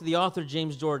book, the author,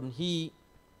 James Jordan, he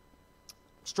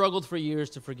struggled for years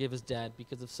to forgive his dad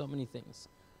because of so many things.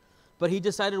 But he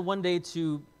decided one day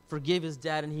to forgive his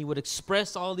dad, and he would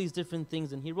express all these different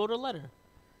things, and he wrote a letter.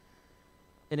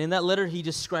 And in that letter, he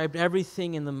described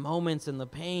everything in the moments and the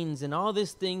pains and all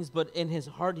these things, but in his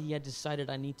heart, he had decided,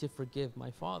 I need to forgive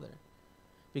my father.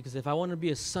 Because if I want to be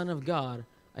a son of God,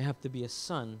 I have to be a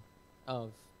son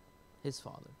of his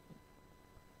father.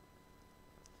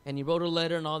 And he wrote a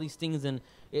letter and all these things, and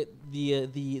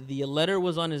the letter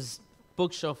was on his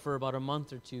bookshelf for about a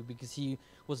month or two because he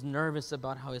was nervous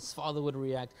about how his father would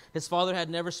react. His father had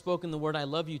never spoken the word I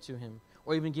love you to him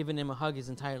or even given him a hug his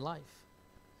entire life.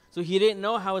 So he didn't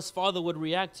know how his father would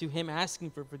react to him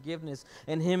asking for forgiveness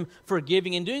and him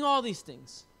forgiving and doing all these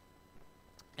things.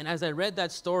 And as I read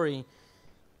that story,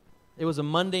 it was a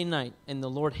Monday night, and the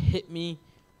Lord hit me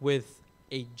with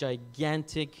a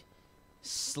gigantic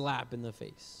slap in the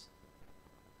face.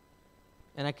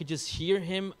 And I could just hear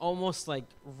him almost like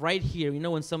right here. You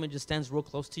know when someone just stands real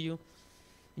close to you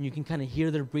and you can kind of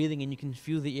hear their breathing and you can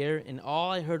feel the air, and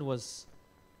all I heard was,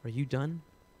 "Are you done?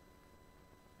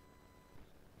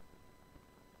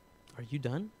 Are you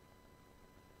done?"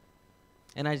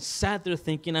 And I sat there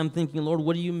I'm thinking, Lord,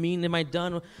 what do you mean, am I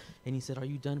done? And he said, "Are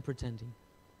you done pretending?"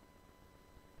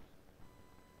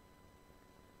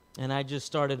 And I just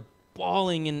started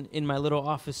bawling in my little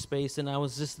office space, and I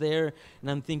was just there, and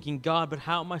I'm thinking, God, but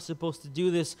how am I supposed to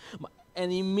do this?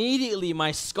 And immediately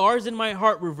my scars in my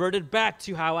heart reverted back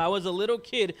to how I was a little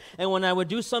kid, and when I would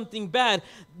do something bad,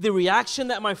 the reaction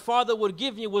that my father would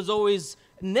give me was always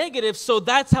negative. So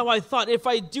that's how I thought, if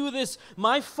I do this,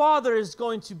 my father is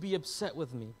going to be upset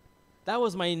with me. That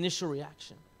was my initial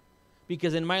reaction,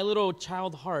 because in my little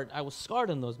child heart, I was scarred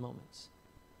in those moments.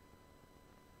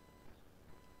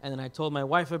 And then I told my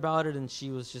wife about it, and she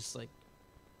was just like,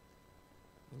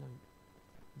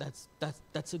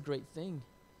 that's a great thing.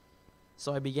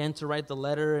 So I began to write the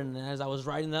letter, and as I was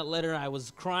writing that letter, I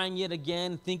was crying yet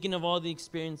again, thinking of all the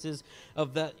experiences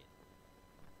of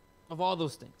all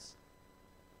those things.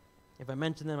 If I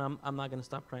mention them, I'm not going to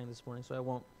stop crying this morning, so I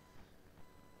won't.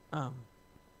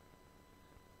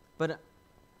 But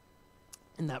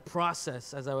in that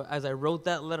process, as I wrote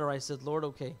that letter, I said, Lord,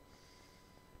 okay,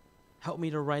 help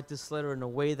me to write this letter in a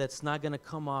way that's not going to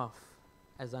come off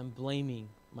as I'm blaming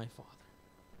my father.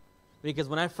 Because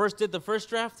when I first did the first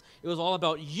draft, it was all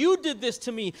about, you did this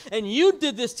to me, and you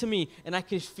did this to me. And I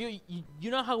could feel,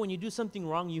 you know how when you do something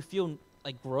wrong, you feel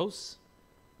like gross?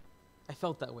 I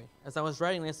felt that way. As I was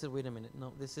writing, I said, wait a minute,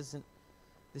 no, this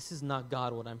is not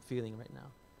God what I'm feeling right now.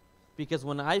 Because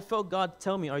when I felt God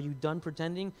tell me, are you done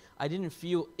pretending? I didn't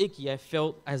feel icky. I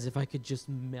felt as if I could just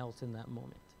melt in that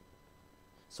moment.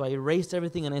 So I erased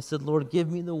everything and I said, Lord, give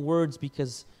me the words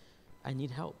because I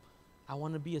need help. I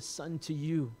want to be a son to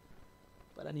you,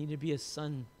 but I need to be a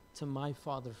son to my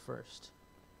Father first.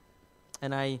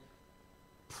 And I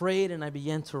prayed and I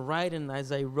began to write, and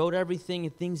as I wrote everything,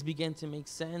 things began to make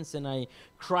sense, and I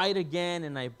cried again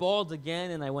and I bawled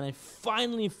again, and when I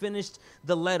finally finished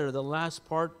the letter, the last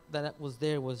part that was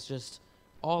there was just,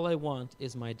 all I want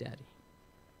is my daddy.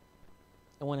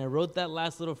 And when I wrote that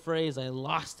last little phrase, I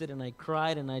lost it and I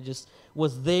cried and I just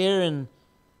was there, and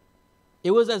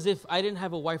it was as if I didn't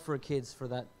have a wife or kids for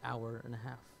that hour and a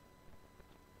half.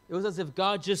 It was as if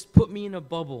God just put me in a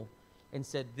bubble and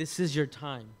said, this is your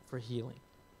time for healing.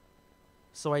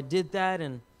 So I did that,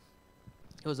 and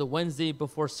it was a Wednesday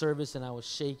before service, and I was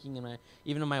shaking, and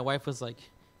even my wife was like,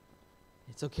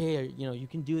 it's okay, you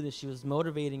can do this. She was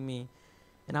motivating me,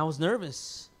 and I was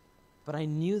nervous, but I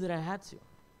knew that I had to.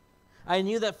 I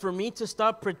knew that for me to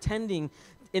stop pretending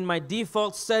in my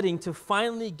default setting, to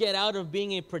finally get out of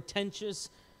being a pretentious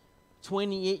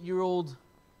 28-year-old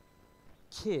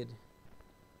kid,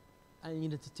 I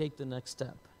needed to take the next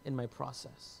step in my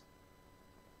process.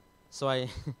 So I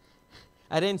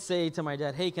didn't say to my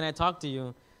dad, hey, can I talk to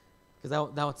you?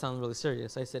 Because that would sound really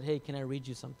serious. I said, hey, can I read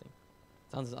you something?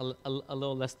 Sounds a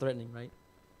little less threatening, right?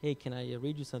 Hey, can I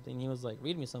read you something? He was like,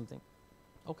 read me something.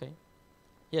 Okay.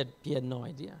 He had no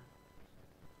idea.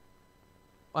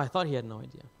 Well, I thought he had no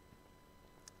idea.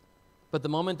 But the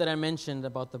moment that I mentioned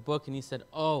about the book, and he said,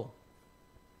 oh,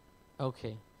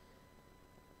 okay.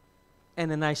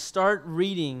 And then I start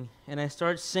reading, and I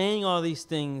start saying all these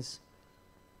things,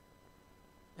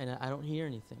 and I don't hear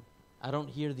anything. I don't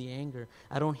hear the anger.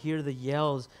 I don't hear the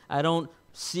yells. I don't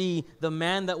see the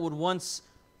man that would once,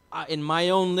 in my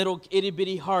own little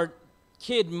itty-bitty heart,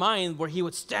 kid mind, where he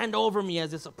would stand over me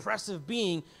as this oppressive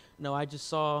being. No, I just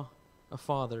saw a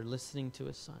father listening to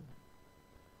his son,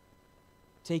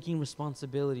 taking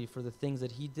responsibility for the things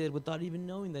that he did without even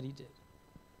knowing that he did.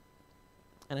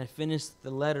 And I finished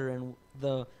the letter, and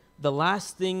the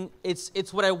last thing,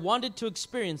 it's what I wanted to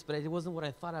experience, but it wasn't what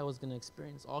I thought I was going to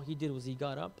experience. All he did was he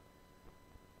got up,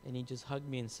 and he just hugged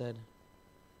me and said,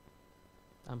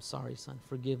 I'm sorry, son.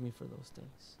 Forgive me for those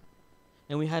things.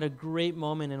 And we had a great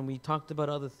moment, and we talked about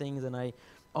other things, and I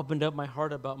opened up my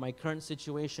heart about my current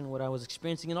situation, what I was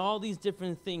experiencing, and all these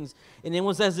different things. And it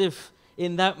was as if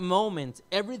in that moment,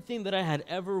 everything that I had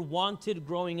ever wanted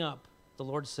growing up, the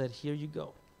Lord said, here you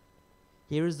go.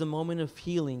 Here is the moment of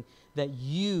healing that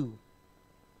you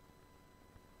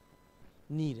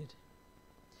needed.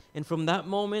 And from that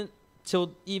moment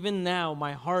till even now,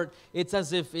 my heart, it's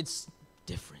as if it's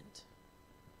different.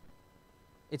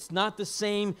 It's not the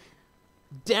same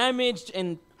damaged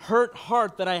and hurt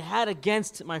heart that I had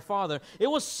against my father. It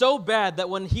was so bad that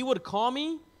when he would call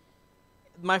me,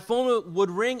 my phone would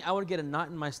ring, I would get a knot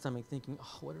in my stomach thinking,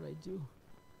 oh, what did I do?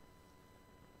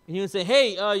 And he would say,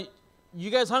 hey, you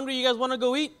guys hungry? You guys want to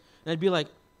go eat? And I'd be like,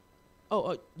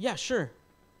 oh, yeah, sure.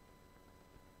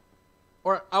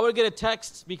 Or I would get a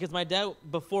text because my dad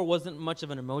before wasn't much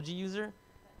of an emoji user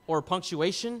or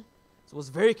punctuation. So it was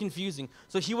very confusing.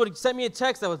 So he would send me a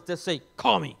text that would just say,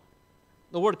 call me.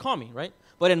 The word call me, right?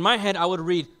 But in my head, I would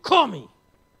read, call me.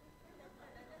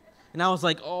 And I was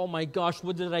like, oh my gosh,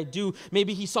 what did I do?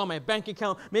 Maybe he saw my bank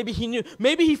account. Maybe he knew.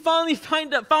 Maybe he finally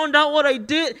found out what I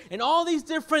did and all these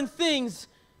different things.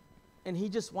 And he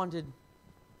just wanted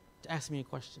to ask me a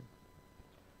question.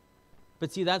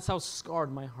 But see, that's how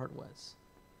scarred my heart was.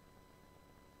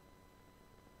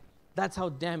 That's how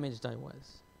damaged I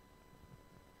was.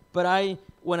 But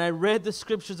when I read the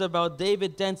scriptures about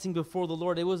David dancing before the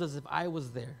Lord, it was as if I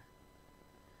was there.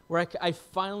 Where I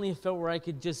finally felt where I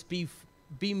could just be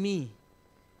me.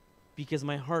 Because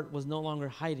my heart was no longer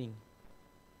hiding.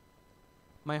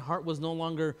 My heart was no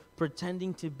longer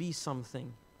pretending to be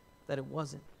something that it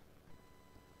wasn't.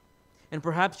 And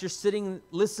perhaps you're sitting,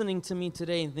 listening to me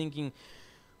today and thinking,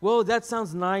 well, that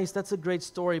sounds nice. That's a great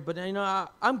story. But,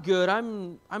 I'm good.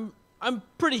 I'm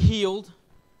pretty healed.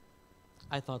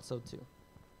 I thought so, too.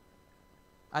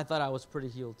 I thought I was pretty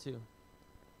healed, too.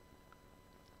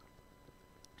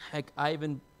 Heck, I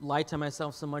even lied to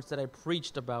myself so much that I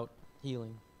preached about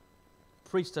healing.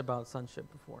 Preached about sonship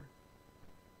before.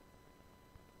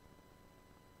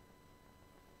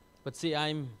 But see,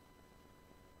 I'm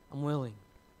willing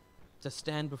to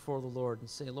stand before the Lord and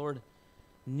say, Lord,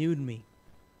 nude me.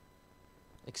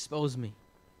 Expose me.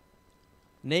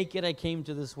 Naked I came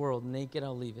to this world. Naked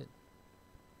I'll leave it.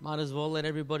 Might as well let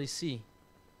everybody see.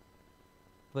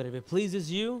 But if it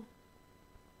pleases you,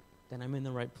 then I'm in the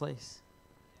right place.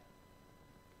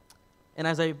 And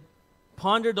as I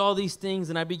pondered all these things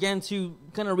and I began to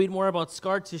kind of read more about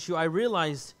scar tissue, I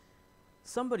realized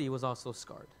somebody was also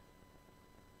scarred.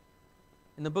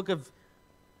 In the book of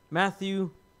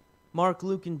Matthew, Mark,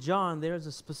 Luke, and John, there's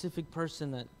a specific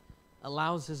person that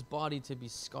allows his body to be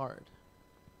scarred.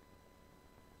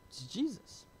 It's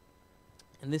Jesus.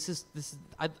 And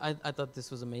I thought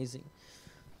this was amazing.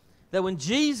 That when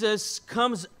Jesus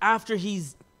comes after he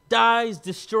dies,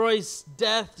 destroys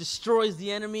death, destroys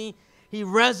the enemy, he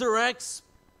resurrects,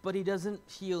 but he doesn't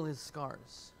heal his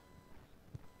scars.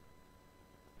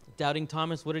 Doubting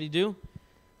Thomas, what did he do?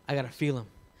 I got to feel him.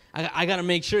 I got to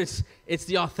make sure it's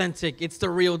the authentic, it's the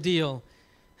real deal.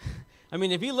 I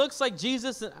mean, if he looks like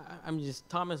Jesus,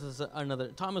 Thomas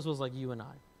was like you and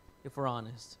I, if we're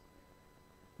honest.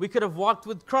 We could have walked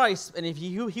with Christ, and if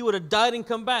he would have died and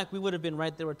come back, we would have been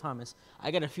right there with Thomas.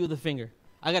 I got to feel the finger.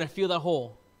 I got to feel that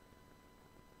hole.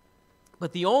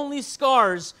 But the only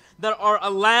scars that are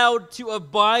allowed to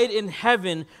abide in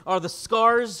heaven are the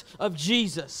scars of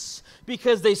Jesus,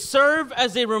 because they serve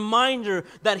as a reminder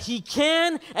that he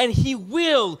can and he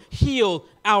will heal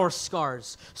our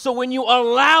scars. So when you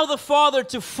allow the Father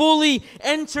to fully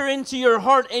enter into your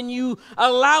heart and you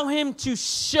allow him to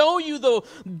show you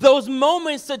those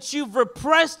moments that you've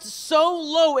repressed so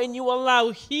low and you allow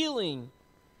healing,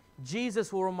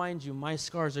 Jesus will remind you, my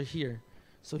scars are here,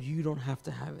 so you don't have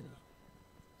to have any.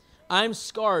 I'm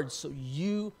scarred, so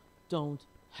you don't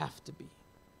have to be.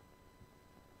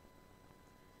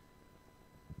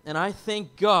 And I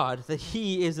thank God that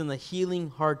he is in the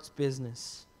healing hearts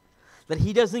business. That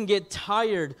he doesn't get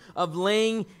tired of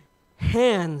laying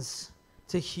hands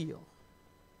to heal.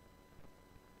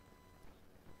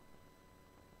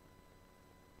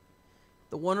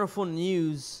 The wonderful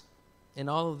news in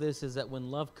all of this is that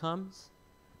when love comes,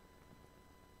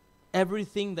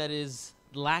 everything that is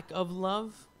lack of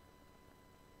love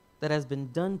that has been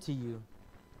done to you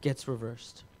gets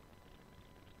reversed.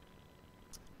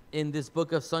 In this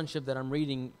book of sonship that I'm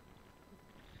reading,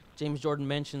 James Jordan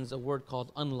mentions a word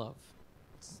called unlove.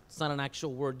 It's not an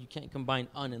actual word. You can't combine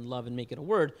un and love and make it a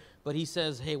word. But he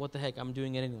says, hey, what the heck, I'm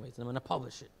doing it anyways, and I'm going to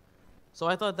publish it. So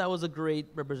I thought that was a great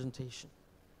representation.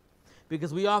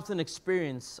 Because we often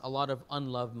experience a lot of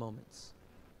unloved moments.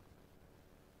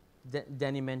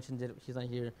 Danny mentioned it. He's not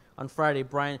here. On Friday,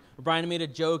 Brian made a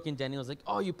joke, and Danny was like,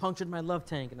 oh, you punctured my love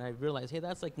tank. And I realized, hey,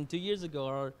 that's like 2 years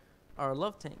ago, our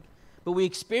love tank. But we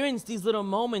experience these little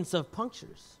moments of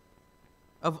punctures,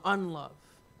 of unlove.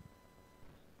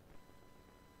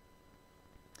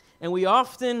 And we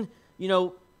often,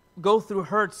 go through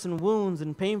hurts and wounds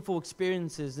and painful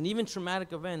experiences and even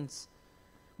traumatic events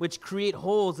which create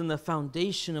holes in the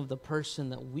foundation of the person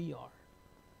that we are.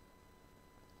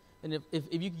 And if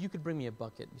you could bring me a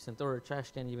bucket, or a trash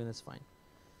can even, that's fine.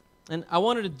 And I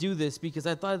wanted to do this because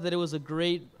I thought that it was a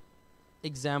great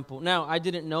example. Now, I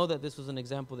didn't know that this was an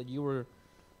example that you were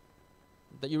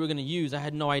going to use. I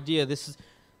had no idea. The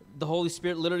Holy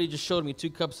Spirit literally just showed me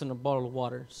 2 cups and a bottle of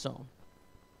water. So,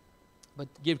 but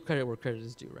give credit where credit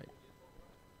is due,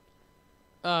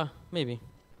 right? Maybe.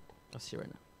 I'll see right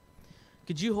now.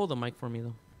 Could you hold the mic for me,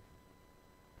 though?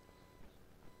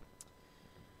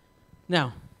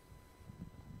 Now,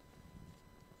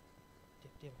 do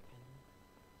you have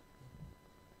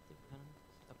a pen?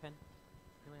 A pen?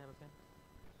 Anyone have a pen?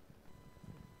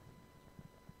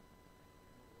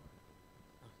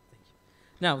 Oh, thank you.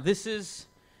 Now, this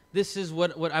is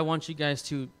what I want you guys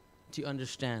to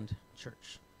understand,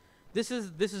 church. This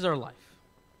is our life.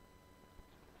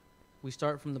 We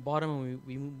start from the bottom and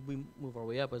we move our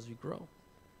way up as we grow.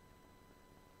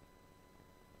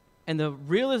 And the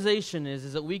realization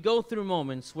is that we go through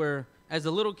moments where, as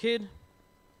a little kid,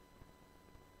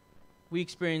 we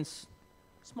experience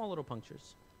small little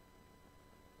punctures.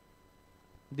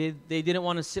 They didn't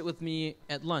want to sit with me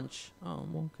at lunch.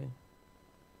 Oh, okay.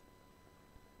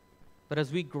 But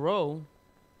as we grow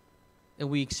and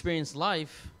we experience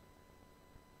life,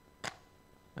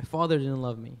 my father didn't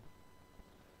love me.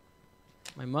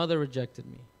 My mother rejected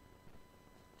me.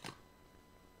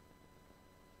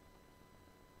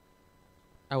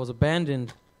 I was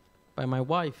abandoned by my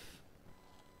wife.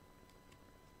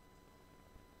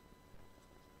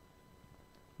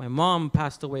 My mom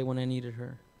passed away when I needed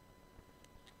her.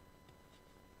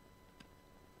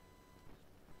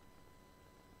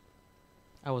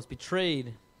 I was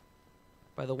betrayed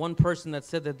by the one person that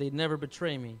said that they'd never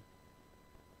betray me.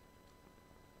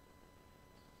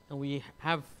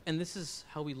 And this is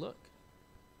how we look.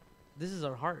 This is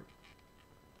our heart.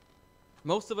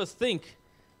 Most of us think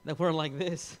that we're like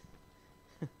this.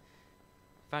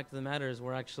 Fact of the matter is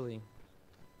we're actually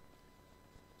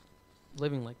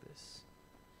living like this.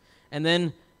 And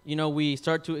then we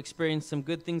start to experience some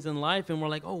good things in life, and we're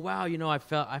like, oh, wow,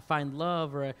 I find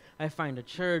love, or I find a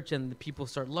church, and the people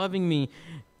start loving me,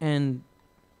 and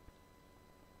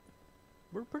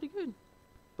we're pretty good.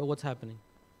 But what's happening?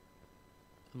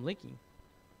 I'm leaking.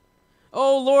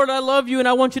 Oh, Lord, I love you, and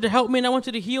I want you to help me, and I want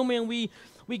you to heal me, and we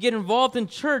get involved in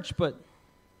church, but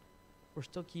we're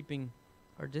still keeping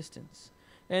our distance.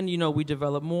 And, we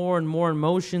develop more and more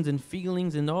emotions and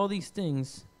feelings and all these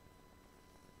things.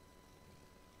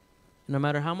 No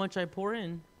matter how much I pour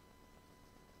in,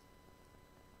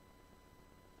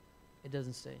 it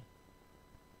doesn't stay.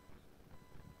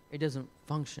 It doesn't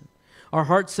function. Our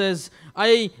heart says,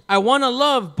 I want to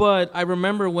love, but I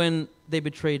remember when they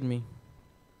betrayed me.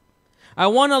 I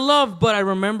want to love, but I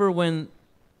remember when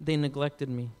they neglected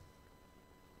me.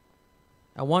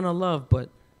 I want to love, but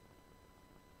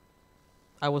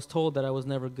I was told that I was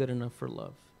never good enough for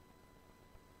love.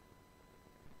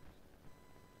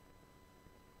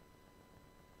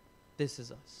 This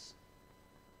is us.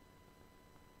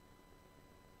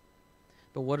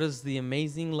 But what does the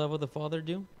amazing love of the Father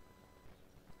do?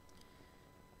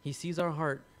 He sees our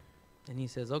heart and he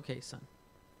says, okay, son,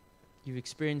 you've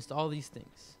experienced all these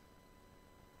things.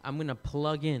 I'm going to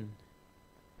plug in.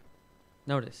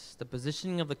 Notice, the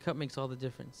positioning of the cup makes all the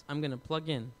difference. I'm going to plug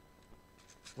in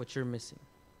what you're missing.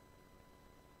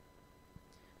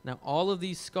 Now, all of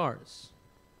these scars,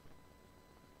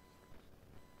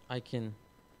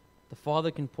 the Father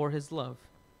can pour his love.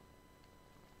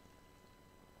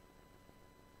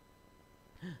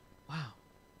 Wow,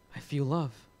 I feel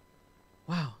love.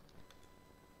 Wow,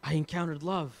 I encountered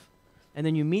love. And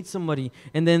then you meet somebody,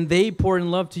 and then they pour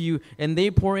in love to you, and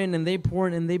they pour in, and they pour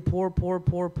in, and they pour.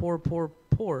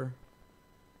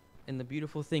 And the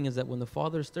beautiful thing is that when the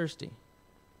Father is thirsty,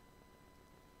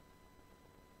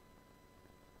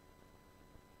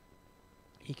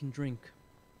 he can drink.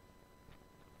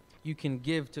 You can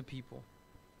give to people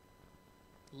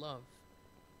love,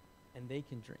 and they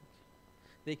can drink.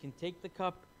 They can take the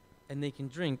cup, and they can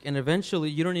drink. And eventually,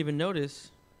 you don't even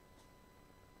notice,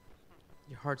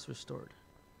 your heart's restored.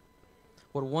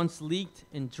 What once leaked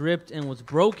and dripped and was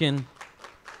broken,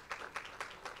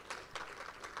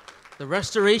 the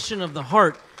restoration of the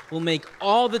heart will make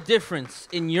all the difference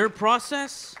in your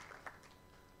process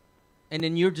and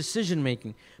in your decision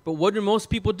making. But what do most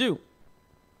people do?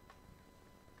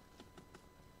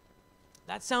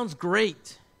 That sounds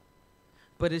great,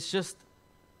 but it's just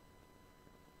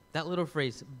that little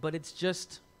phrase, but it's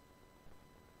just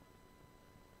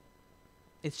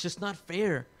not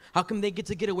fair. How come they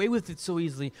get away with it so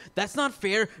easily? That's not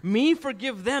fair. Me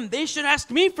forgive them. They should ask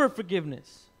me for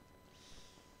forgiveness.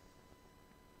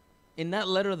 In that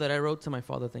letter that I wrote to my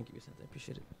father, thank you, Vicente, I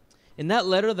appreciate it. In that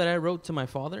letter that I wrote to my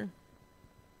father,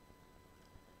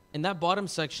 in that bottom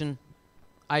section,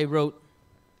 I wrote,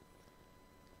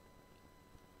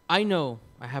 I know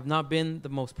I have not been the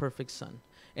most perfect son,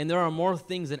 and there are more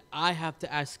things that I have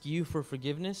to ask you for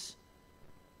forgiveness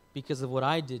because of what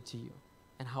I did to you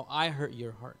and how I hurt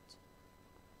your heart.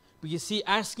 But you see,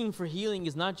 asking for healing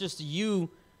is not just you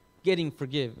getting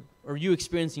forgiven or you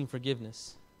experiencing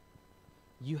forgiveness.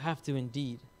 You have to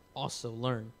indeed also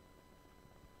learn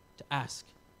to ask.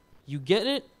 You get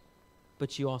it,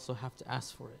 but you also have to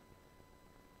ask for it.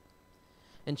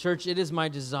 And church, it is my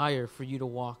desire for you to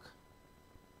walk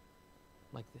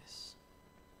like this.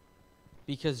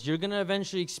 Because you're going to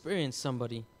eventually experience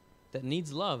somebody that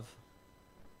needs love.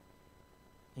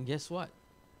 And guess what?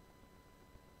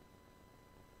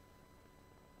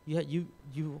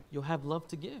 You'll have love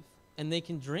to give. And they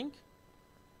can drink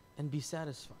and be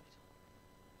satisfied.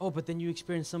 Oh, but then you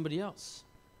experience somebody else.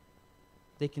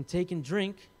 They can take and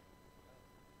drink.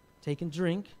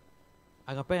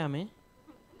 Agapeame.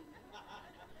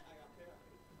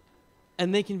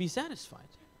 And they can be satisfied.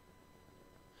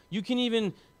 You can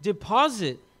even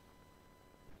deposit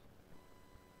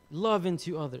love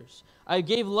into others. I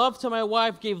gave love to my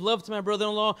wife, gave love to my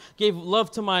brother-in-law, gave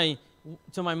love to my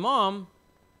mom.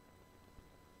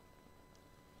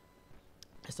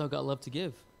 I still got love to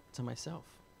give to myself.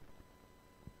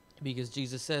 Because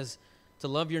Jesus says to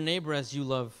love your neighbor as you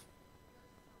love.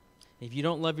 If you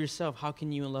don't love yourself, how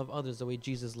can you love others the way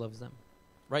Jesus loves them?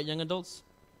 Right, young adults?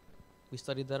 We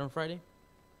studied that on Friday.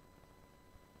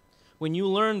 When you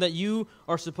learn that you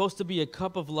are supposed to be a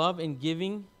cup of love and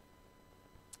giving,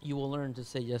 you will learn to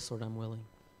say, yes, Lord, I'm willing.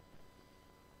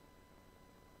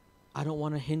 I don't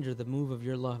want to hinder the move of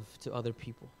your love to other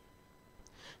people.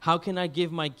 How can I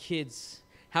give my kids,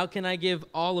 how can I give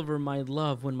Oliver my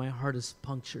love when my heart is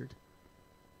punctured?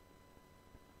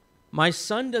 My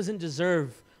son doesn't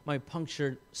deserve my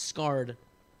punctured, scarred,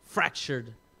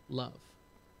 fractured love.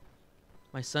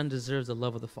 my son deserves the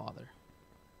love of the Father,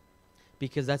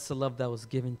 because that's the love that was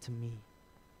given to me.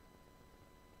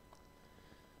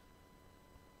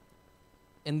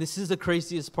 And this is the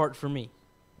craziest part for me,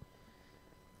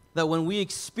 that when we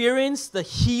experience the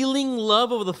healing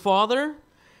love of the Father,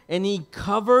 and He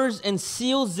covers and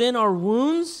seals in our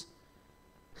wounds,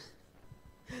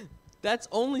 that's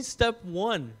only step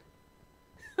one.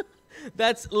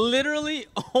 That's literally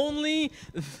only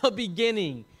the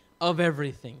beginning of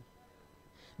everything.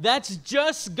 That's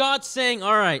just God saying,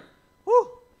 all right,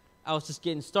 I was just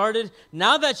getting started.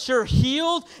 Now that you're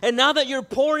healed, and now that you're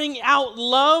pouring out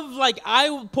love like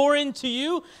I will pour into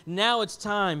you, now it's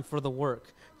time for the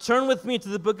work. Turn with me to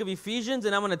the book of Ephesians,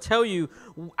 and I'm going to tell you,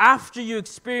 after you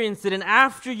experience it, and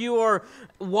after you are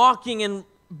walking and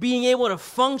being able to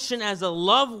function as a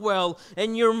love well,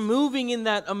 and you're moving in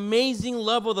that amazing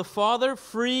love of the Father,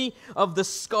 free of the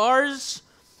scars.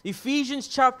 Ephesians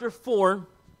chapter 4,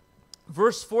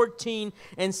 verse 14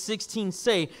 and 16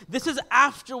 say, this is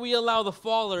after we allow the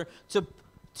Father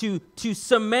to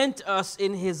cement us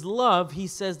in His love. He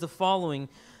says the following,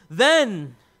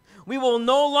 then we will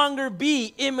no longer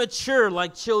be immature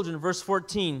like children. Verse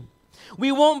 14.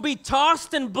 We won't be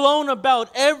tossed and blown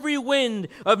about every wind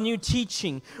of new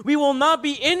teaching. We will not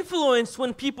be influenced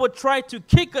when people try to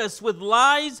kick us with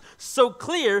lies so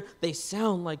clear they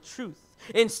sound like truth.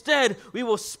 Instead, we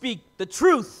will speak the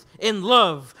truth in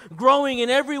love, growing in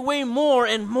every way more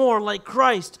and more like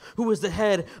Christ, who is the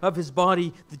head of His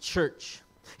body, the church.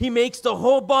 He makes the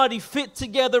whole body fit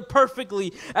together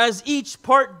perfectly as each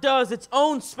part does its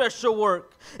own special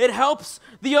work. It helps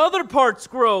the other parts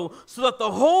grow so that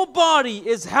the whole body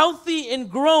is healthy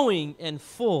and growing and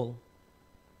full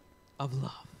of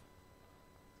love.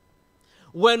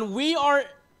 When we are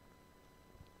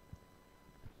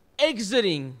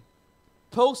exiting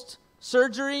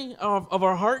post-surgery of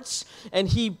our hearts, and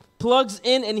He plugs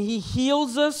in and He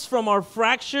heals us from our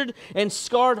fractured and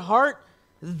scarred heart,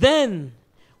 then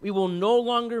we will no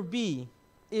longer be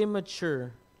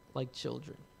immature like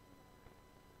children.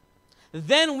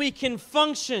 Then we can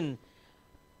function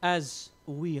as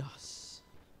weos,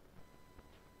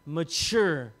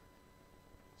 mature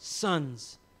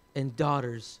sons and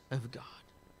daughters of God.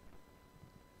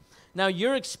 Now,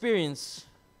 your experience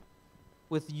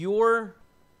with your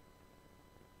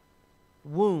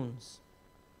wounds,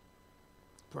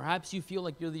 perhaps you feel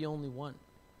like you're the only one.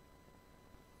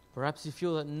 Perhaps you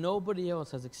feel that nobody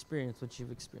else has experienced what you've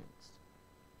experienced.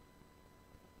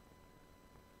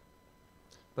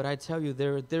 But I tell you,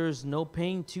 there is no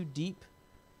pain too deep.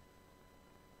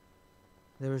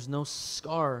 There is no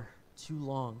scar too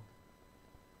long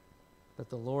that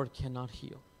the Lord cannot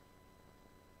heal.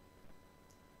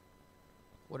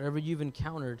 Whatever you've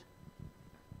encountered,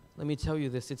 let me tell you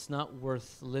this, it's not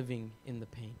worth living in the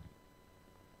pain.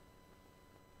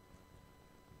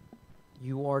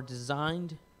 You are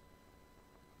designed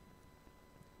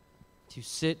to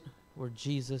sit where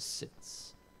Jesus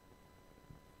sits,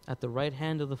 at the right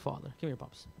hand of the Father. Come here,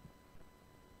 Pops.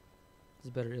 It's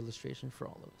a better illustration for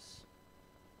all of us.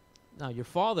 Now, your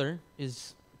Father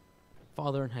is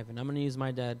Father in heaven. I'm going to use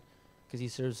my dad because he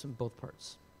serves in both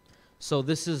parts. So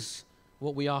this is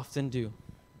what we often do.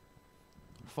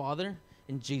 Father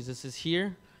and Jesus is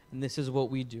here, and this is what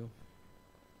we do.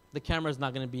 The camera's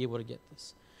not going to be able to get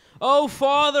this. Oh,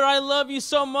 Father, I love you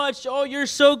so much. Oh, you're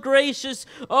so gracious.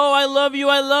 Oh, I love you,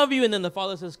 I love you. And then the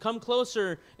Father says, come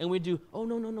closer. And we do, oh,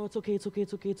 no, it's okay, it's okay,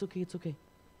 it's okay, it's okay, it's okay.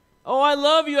 Oh, I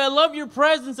love you, I love your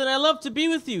presence, and I love to be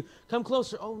with you. Come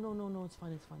closer. Oh, no, it's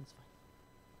fine, it's fine, it's fine.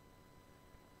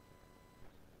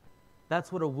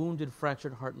 That's what a wounded,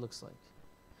 fractured heart looks like.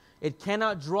 It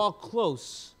cannot draw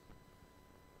close,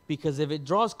 because if it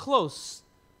draws close,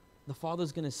 the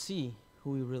Father's going to see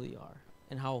who we really are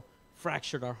and how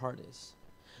fractured our heart is.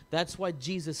 That's why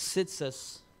Jesus sits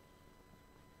us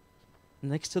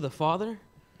next to the Father,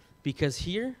 because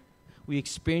here we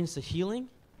experience the healing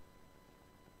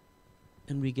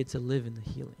and we get to live in the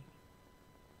healing.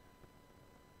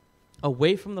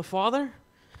 Away from the Father,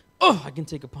 oh, I can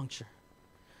take a puncture.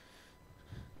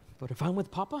 But if I'm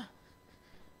with Papa,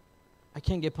 I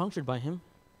can't get punctured by Him,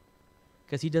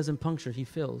 because He doesn't puncture, He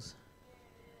fills.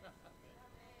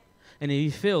 And if He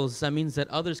fills, that means that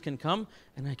others can come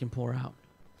and I can pour out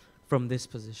from this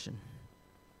position.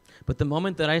 But the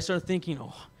moment that I start thinking,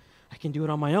 oh, I can do it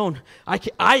on my own, I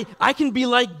can be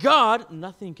like God,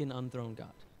 nothing can unthrone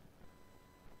God.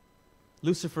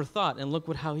 Lucifer thought, and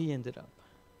look how he ended up.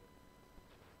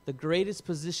 The greatest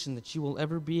position that you will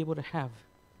ever be able to have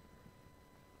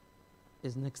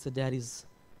is next to Daddy's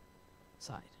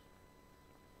side.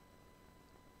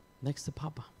 Next to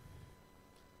Papa.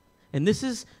 And this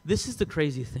is the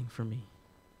crazy thing for me.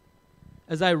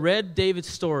 as I read David's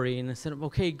story and I said,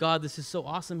 okay, God, this is so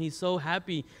awesome. He's so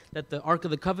happy that the Ark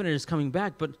of the Covenant is coming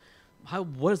back. But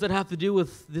what does that have to do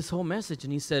with this whole message?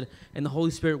 And he said, and the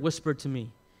Holy Spirit whispered to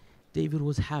me, David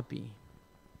was happy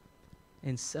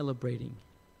and celebrating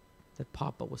that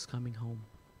Papa was coming home.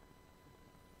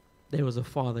 There was a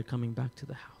father coming back to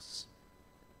the house.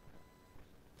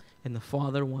 And the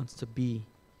Father wants to be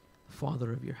the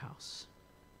father of your house.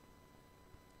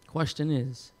 Question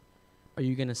is, are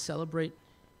you going to celebrate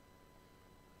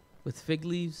with fig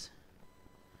leaves,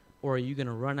 or are you going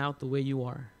to run out the way you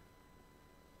are?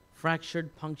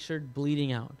 Fractured, punctured,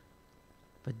 bleeding out,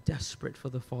 but desperate for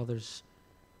the Father's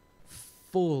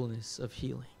fullness of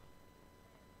healing.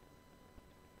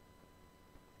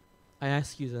 I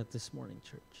ask you that this morning,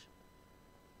 church.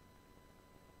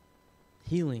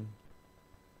 Healing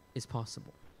is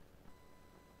possible.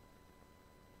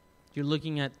 You're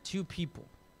looking at two people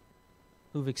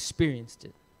who've experienced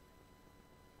it.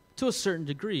 To a certain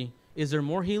degree, is there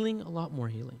more healing? A lot more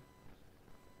healing.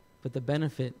 But the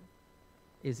benefit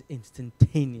is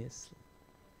instantaneous.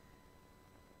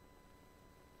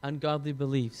 Ungodly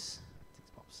beliefs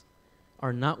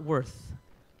are not worth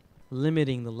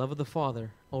limiting the love of the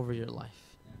Father over your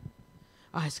life.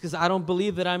 It's because I don't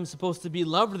believe that I'm supposed to be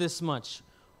loved this much.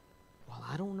 Well,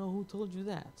 I don't know who told you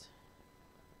that.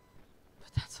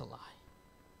 But that's a lie.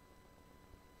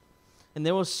 And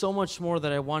there was so much more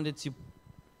that I wanted to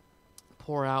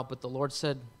pour out, but the Lord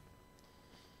said,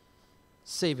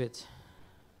 save it.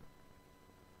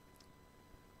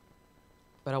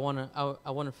 But I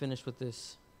want to finish with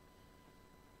this.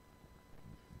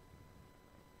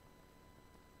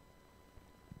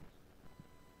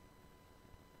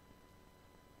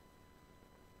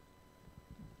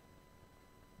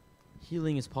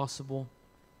 Healing is possible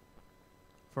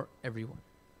for everyone.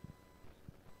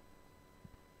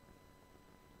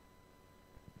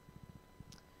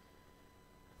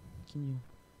 Can you?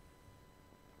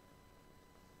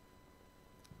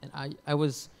 And I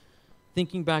was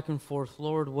thinking back and forth,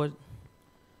 Lord, what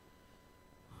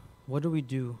do we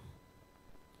do?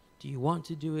 Do you want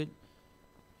to do it?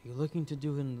 Are you looking to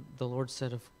do it? And the Lord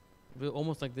said,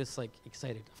 almost like this, like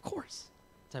excited, of course,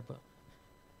 type of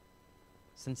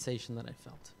sensation that I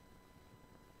felt.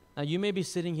 Now you may be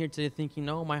sitting here today thinking,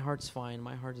 no, my heart's fine.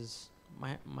 My heart's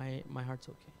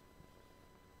okay.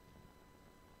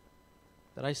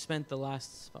 But I spent the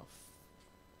last about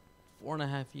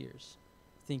 4.5 years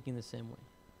thinking the same way.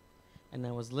 And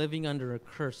I was living under a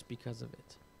curse because of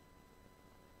it.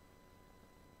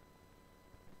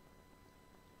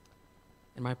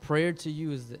 And my prayer to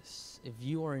you is this: if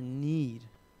you are in need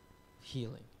of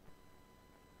healing,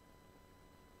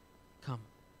 come.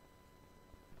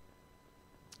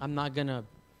 I'm not going to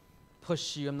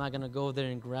push you. I'm not going to go there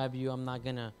and grab you. I'm not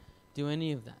going to do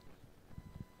any of that.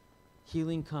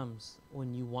 Healing comes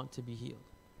when you want to be healed.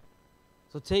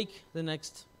 So take the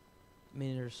next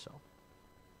minute or so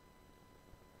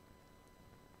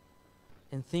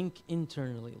and think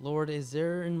internally, Lord, is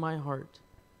there in my heart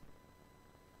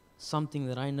something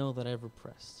that I know that I've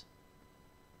repressed?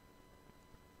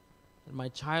 In my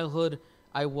childhood,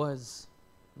 I was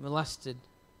molested.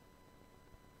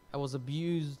 I was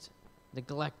abused,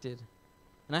 neglected.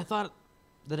 And I thought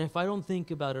that if I don't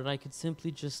think about it, I could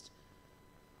simply just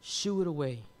shoo it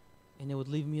away and it would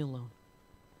leave me alone.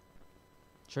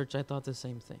 Church, I thought the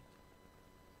same thing.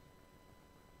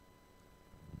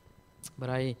 But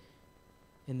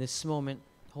in this moment,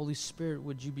 Holy Spirit,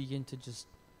 would you begin to just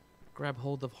grab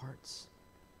hold of hearts?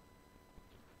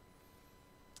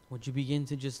 Would you begin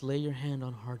to just lay your hand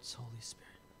on hearts, Holy Spirit?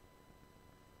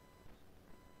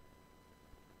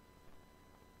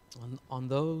 On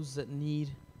those that need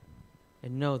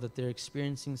and know that they're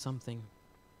experiencing something.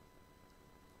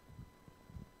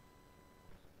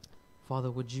 Father,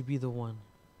 would you be the one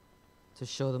to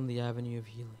show them the avenue of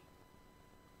healing?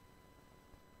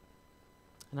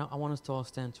 And I want us to all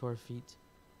stand to our feet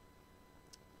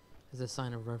as a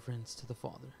sign of reverence to the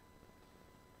Father.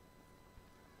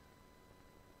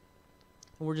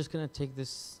 And we're just going to take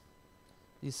these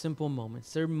simple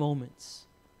moments. They're moments.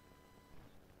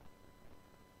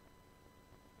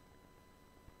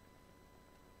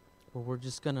 Where we're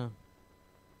just going to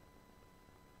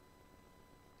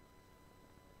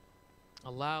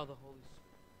allow the Holy Spirit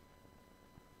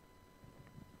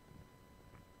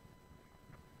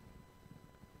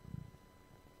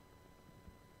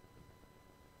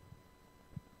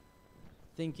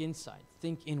think inside,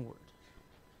 think inward.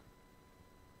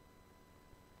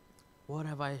 What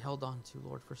have I held on to,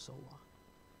 Lord, for so long?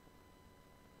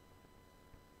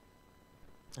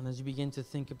 And as you begin to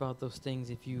think about those things,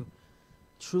 if you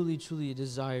truly, truly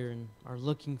desire and are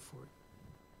looking for it,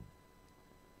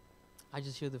 I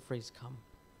just hear the phrase, come.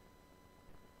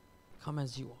 Come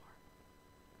as you are.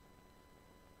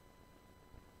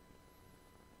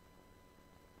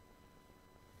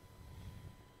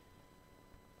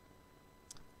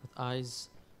 With eyes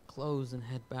closed and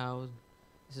head bowed,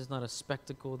 this is not a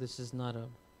spectacle. This is not a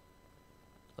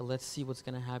let's see what's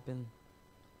going to happen.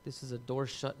 This is a door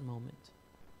shut moment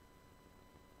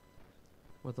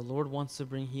where the Lord wants to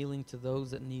bring healing to those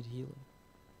that need healing.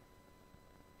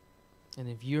 And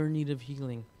if you're in need of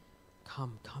healing,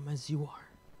 come as you are.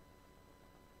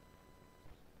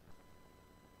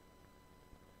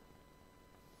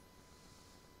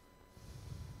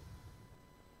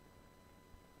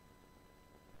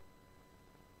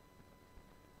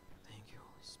 Thank you,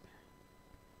 Holy Spirit.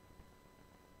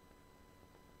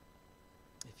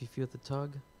 If you feel the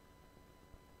tug,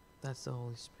 that's the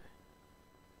Holy Spirit.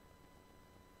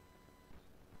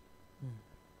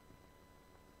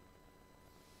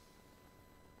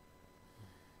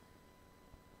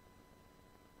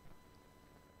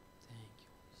 Thank you,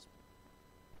 Holy Spirit.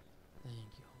 Thank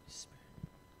you, Holy Spirit.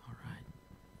 All right.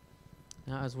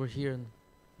 Now, as we're here and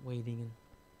waiting, and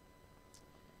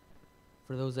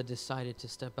for those that decided to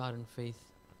step out in faith,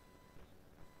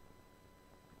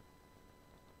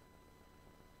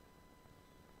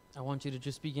 I want you to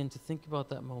just begin to think about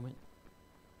that moment.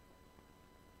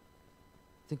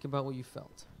 Think about what you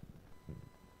felt.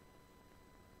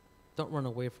 Don't run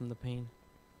away from the pain.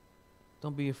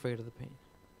 Don't be afraid of the pain.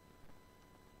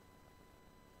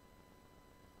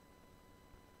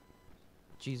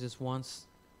 Jesus wants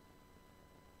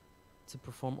to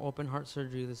perform open heart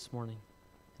surgery this morning.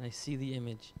 And I see the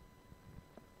image.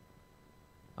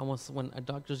 Almost when a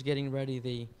doctor's getting ready,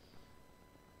 they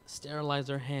sterilize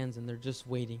their hands and they're just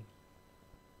waiting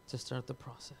to start the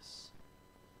process.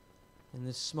 In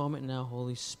this moment now,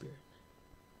 Holy Spirit,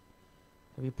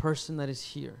 every person that is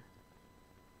here,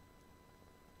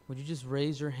 would you just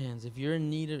raise your hands? If you're in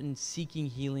need of and seeking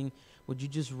healing, would you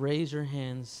just raise your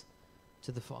hands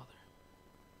to the Father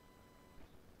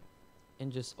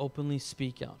and just openly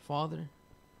speak out, Father,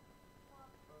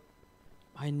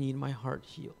 I need my heart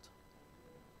healed.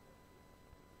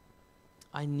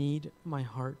 I need my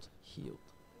heart healed.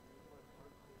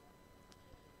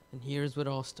 And here's what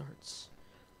all starts.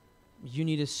 You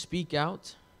need to speak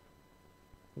out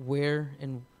where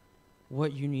and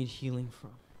what you need healing from.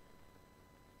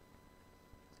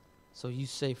 So you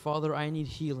say, Father, I need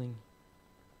healing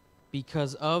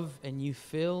because of, and you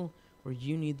feel where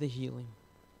you need the healing.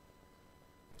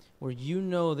 Where you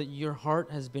know that your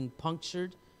heart has been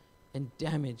punctured and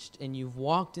damaged and you've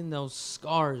walked in those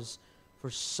scars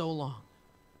for so long.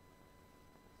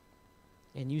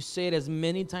 And you say it as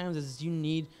many times as you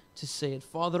need to say it.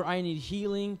 Father, I need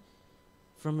healing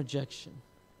from rejection.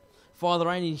 Father,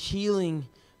 I need healing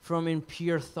from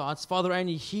impure thoughts. Father, I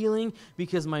need healing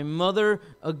because my mother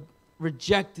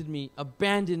rejected me,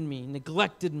 abandoned me,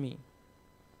 neglected me.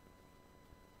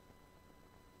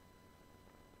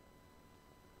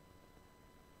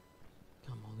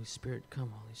 Come, Holy Spirit,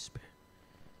 come, Holy Spirit.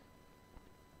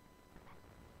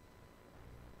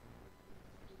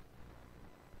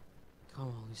 Come,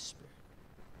 Holy Spirit.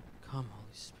 Come,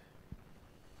 Holy Spirit.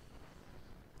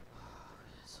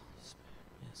 Yes, Holy Spirit.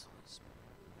 Yes, Holy Spirit.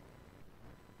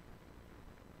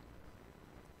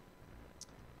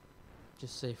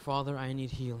 Just say, Father, I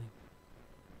need healing.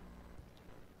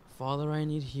 Father, I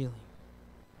need healing.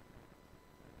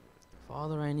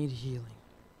 Father, I need healing.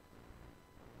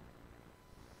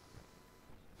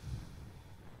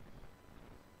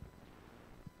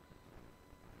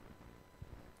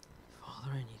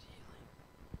 Father, I need healing.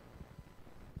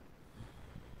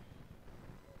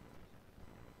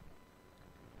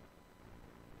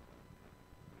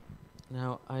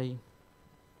 Now, I'm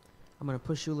going to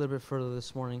push you a little bit further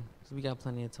this morning because we got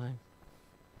plenty of time.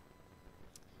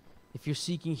 If you're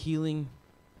seeking healing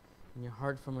in your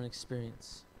heart from an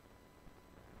experience,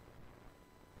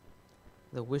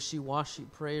 the wishy-washy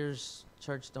prayers,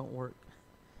 church, don't work.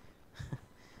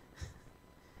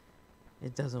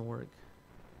 It doesn't work.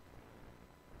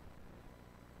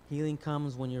 Healing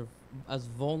comes when you're as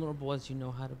vulnerable as you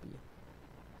know how to be.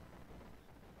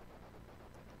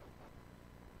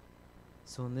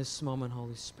 So in this moment,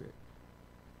 Holy Spirit,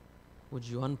 would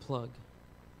you unplug,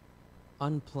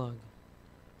 unplug,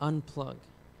 unplug,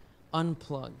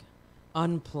 unplug,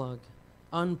 unplug,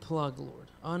 unplug, Lord,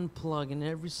 unplug in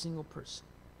every single person.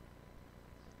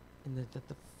 And that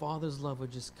the Father's love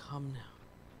would just come now.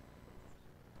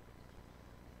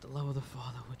 The love of the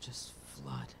Father would just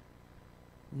flood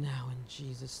now in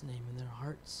Jesus' name in their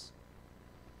hearts.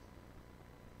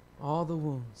 All the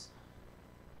wounds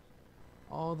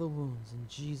in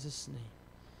Jesus' name.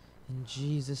 In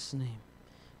Jesus' name.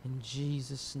 In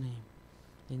Jesus' name.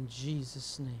 In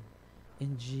Jesus' name.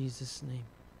 In Jesus' name.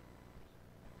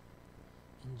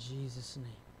 In Jesus' name.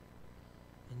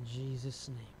 In Jesus'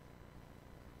 name.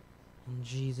 In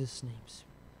Jesus' name.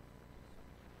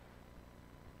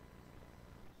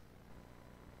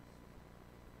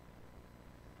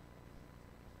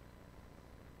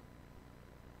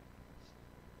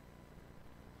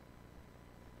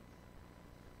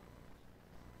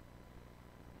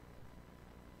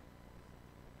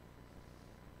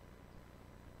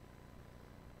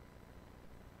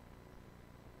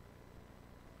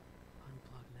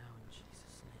 Unplug now in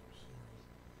Jesus' name. Healing.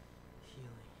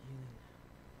 Healing. Healing.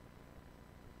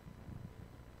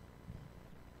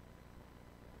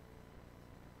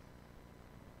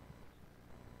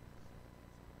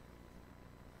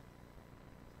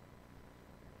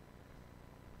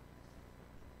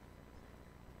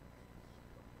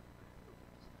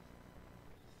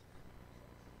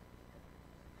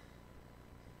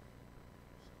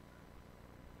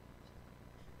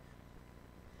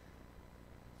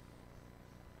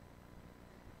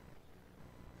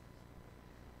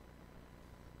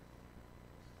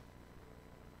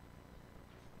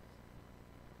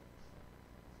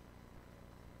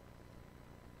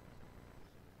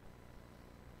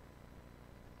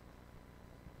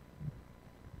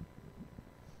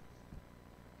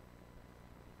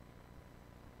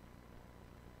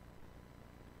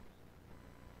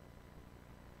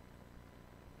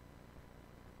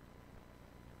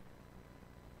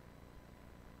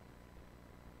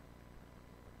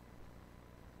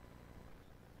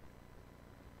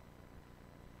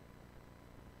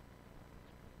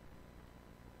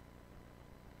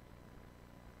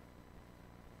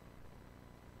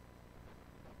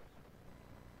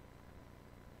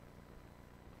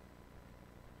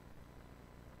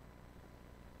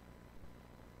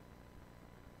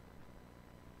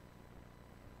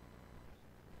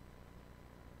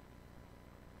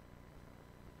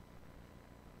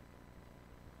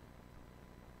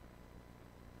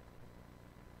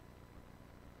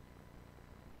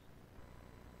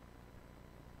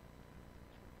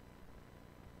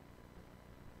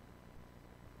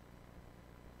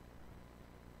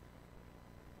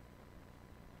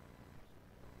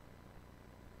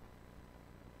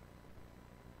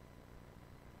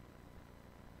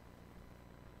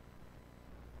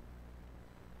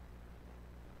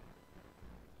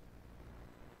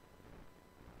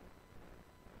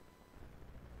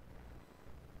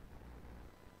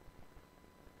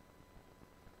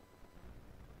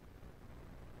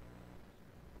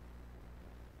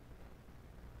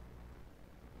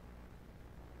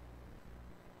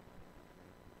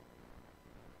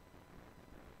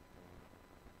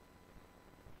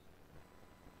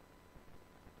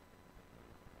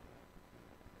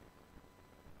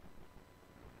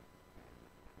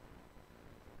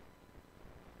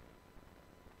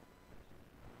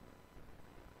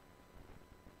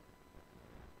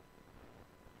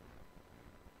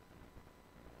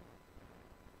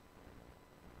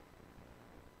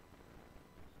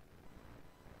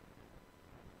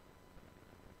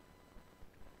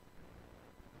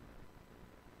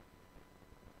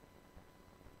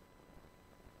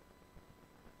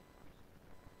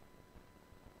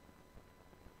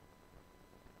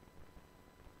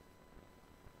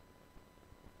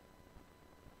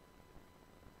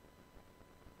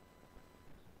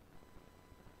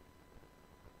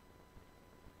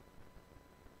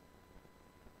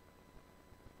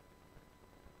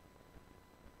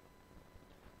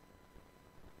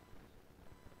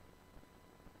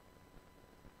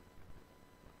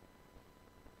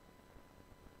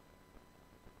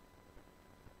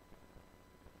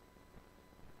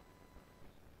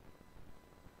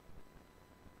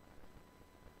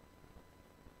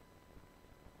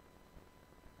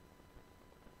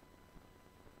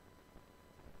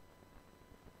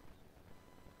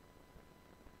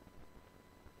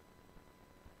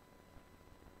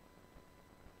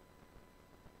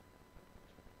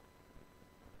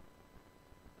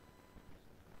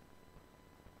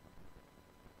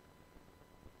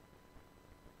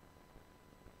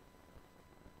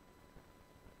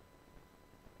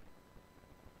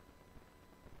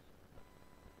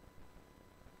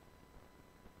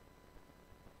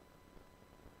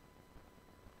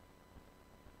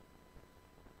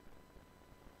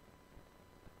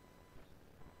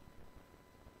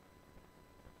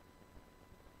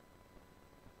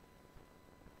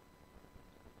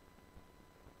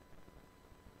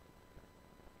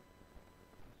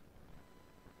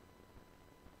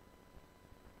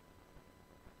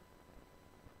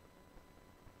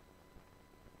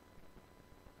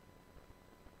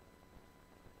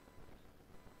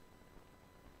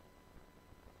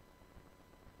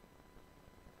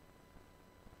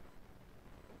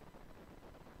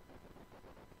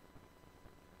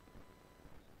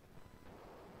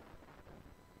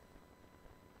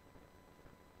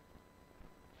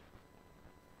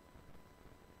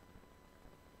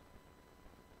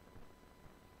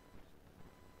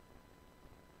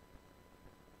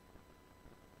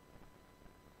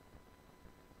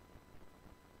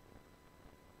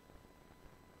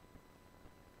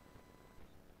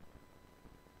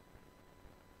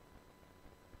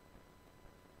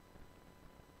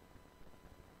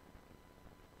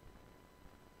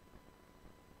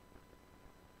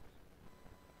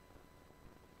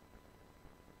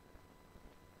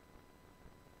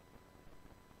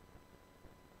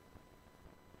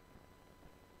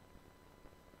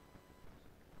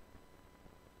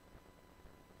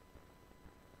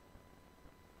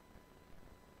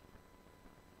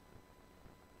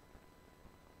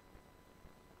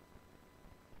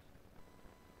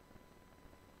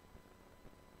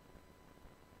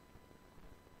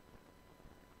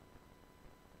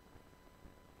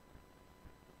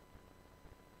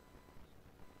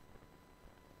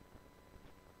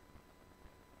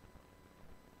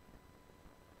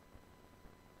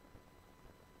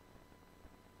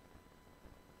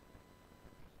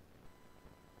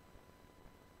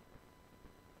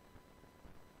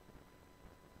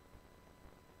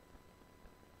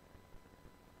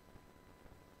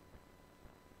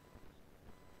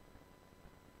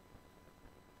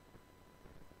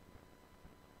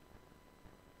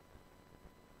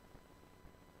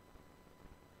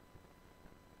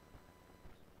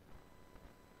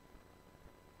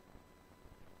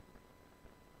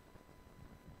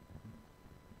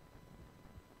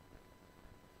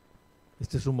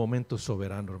 Este es un momento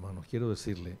soberano, hermano. Quiero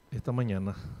decirle, esta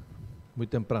mañana, muy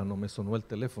temprano, me sonó el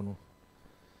teléfono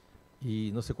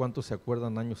y no sé cuántos se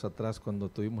acuerdan años atrás cuando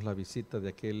tuvimos la visita de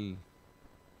aquel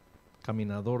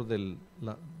caminador de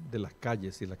las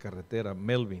calles y la carretera,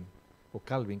 Melvin, o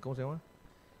Calvin, ¿cómo se llama?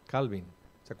 Calvin.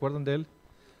 ¿Se acuerdan de él?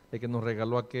 El que nos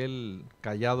regaló aquel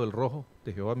cayado, el rojo,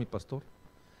 de Jehová mi pastor.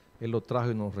 Él lo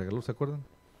trajo y nos regaló, ¿se acuerdan?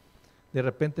 De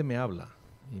repente me habla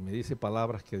y me dice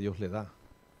palabras que Dios le da.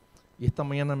 Y esta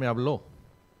mañana me habló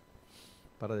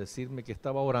para decirme que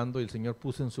estaba orando y el Señor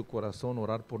puso en su corazón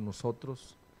orar por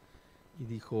nosotros. Y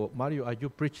dijo, Mario, are you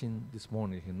preaching this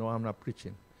morning? Dije, no, I'm not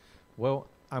preaching. Well,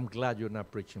 I'm glad you're not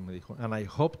preaching, me dijo. And I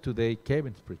hope today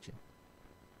Kevin's preaching.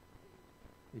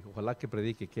 Dijo, ojalá que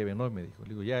predique Kevin hoy, me dijo. Le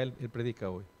digo, ya él predica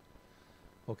hoy.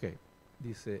 Ok,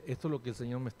 dice, esto es lo que el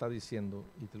Señor me está diciendo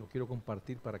y te lo quiero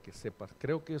compartir para que sepas.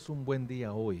 Creo que es un buen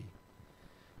día hoy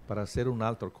para hacer un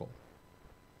altar call.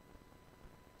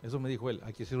 Eso me dijo él,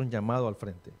 hay que hacer un llamado al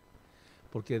frente.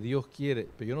 Porque Dios quiere,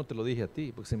 pero yo no te lo dije a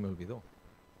ti porque se me olvidó.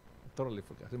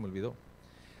 Se me olvidó.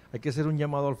 Hay que hacer un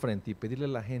llamado al frente y pedirle a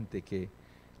la gente que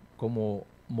como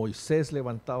Moisés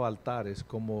levantaba altares,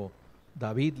 como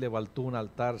David levantó un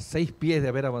altar, 6 pies de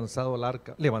haber avanzado al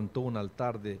arca, levantó un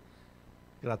altar de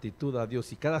gratitud a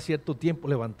Dios y cada cierto tiempo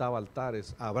levantaba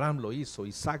altares. Abraham lo hizo,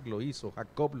 Isaac lo hizo,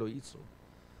 Jacob lo hizo.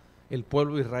 El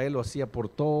pueblo de Israel lo hacía por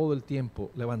todo el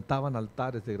tiempo, levantaban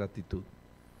altares de gratitud.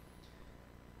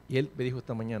 Y él me dijo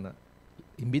esta mañana,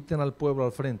 inviten al pueblo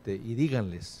al frente y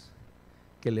díganles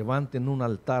que levanten un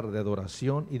altar de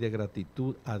adoración y de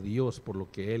gratitud a Dios por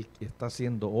lo que Él está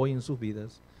haciendo hoy en sus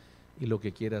vidas y lo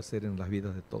que quiere hacer en las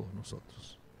vidas de todos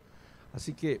nosotros.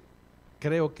 Así que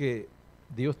creo que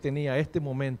Dios tenía este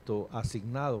momento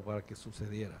asignado para que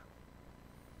sucediera.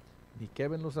 Ni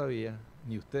Kevin lo sabía,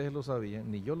 ni ustedes lo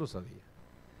sabían, ni yo lo sabía.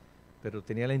 Pero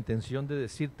tenía la intención de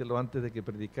decírtelo antes de que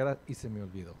predicara y se me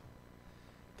olvidó.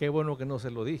 Qué bueno que no se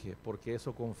lo dije, porque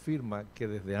eso confirma que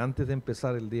desde antes de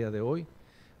empezar el día de hoy,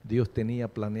 Dios tenía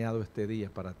planeado este día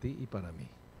para ti y para mí.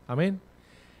 Amén.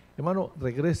 Hermano,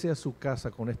 regrese a su casa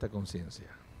con esta conciencia.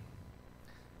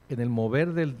 En el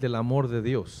mover del amor de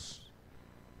Dios,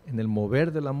 en el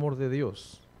mover del amor de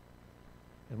Dios,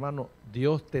 hermano,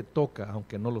 Dios te toca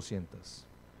aunque no lo sientas.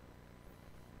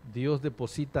 Dios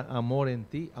deposita amor en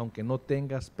ti aunque no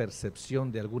tengas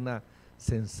percepción de alguna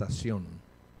sensación.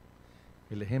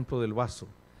 El ejemplo del vaso.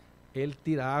 Él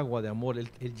tira agua de amor,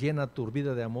 él llena tu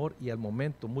vida de amor y al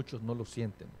momento muchos no lo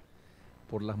sienten.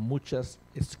 Por las muchas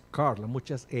scars, las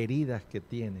muchas heridas que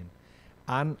tienen,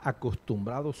 han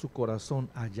acostumbrado su corazón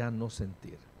a ya no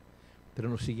sentir. Pero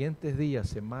en los siguientes días,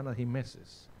 semanas y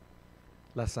meses,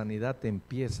 la sanidad te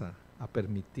empieza a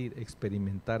permitir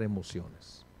experimentar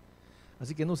emociones.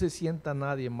 Así que no se sienta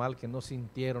nadie mal que no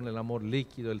sintieron el amor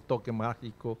líquido, el toque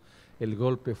mágico, el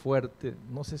golpe fuerte.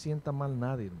 No se sienta mal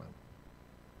nadie, hermano.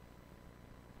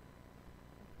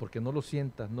 Porque no lo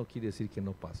sientas no quiere decir que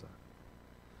no pasa.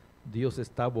 Dios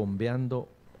está bombeando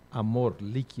amor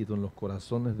líquido en los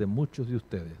corazones de muchos de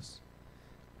ustedes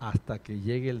hasta que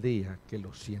llegue el día que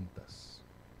lo sientas.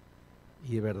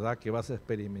 Y de verdad que vas a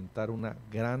experimentar una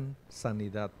gran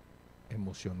sanidad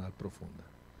emocional profunda.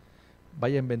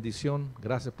 Vaya en bendición,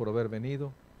 gracias por haber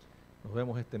venido. Nos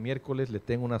vemos este miércoles, les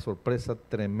tengo una sorpresa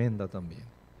tremenda también.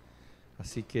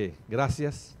 Así que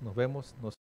gracias, nos vemos.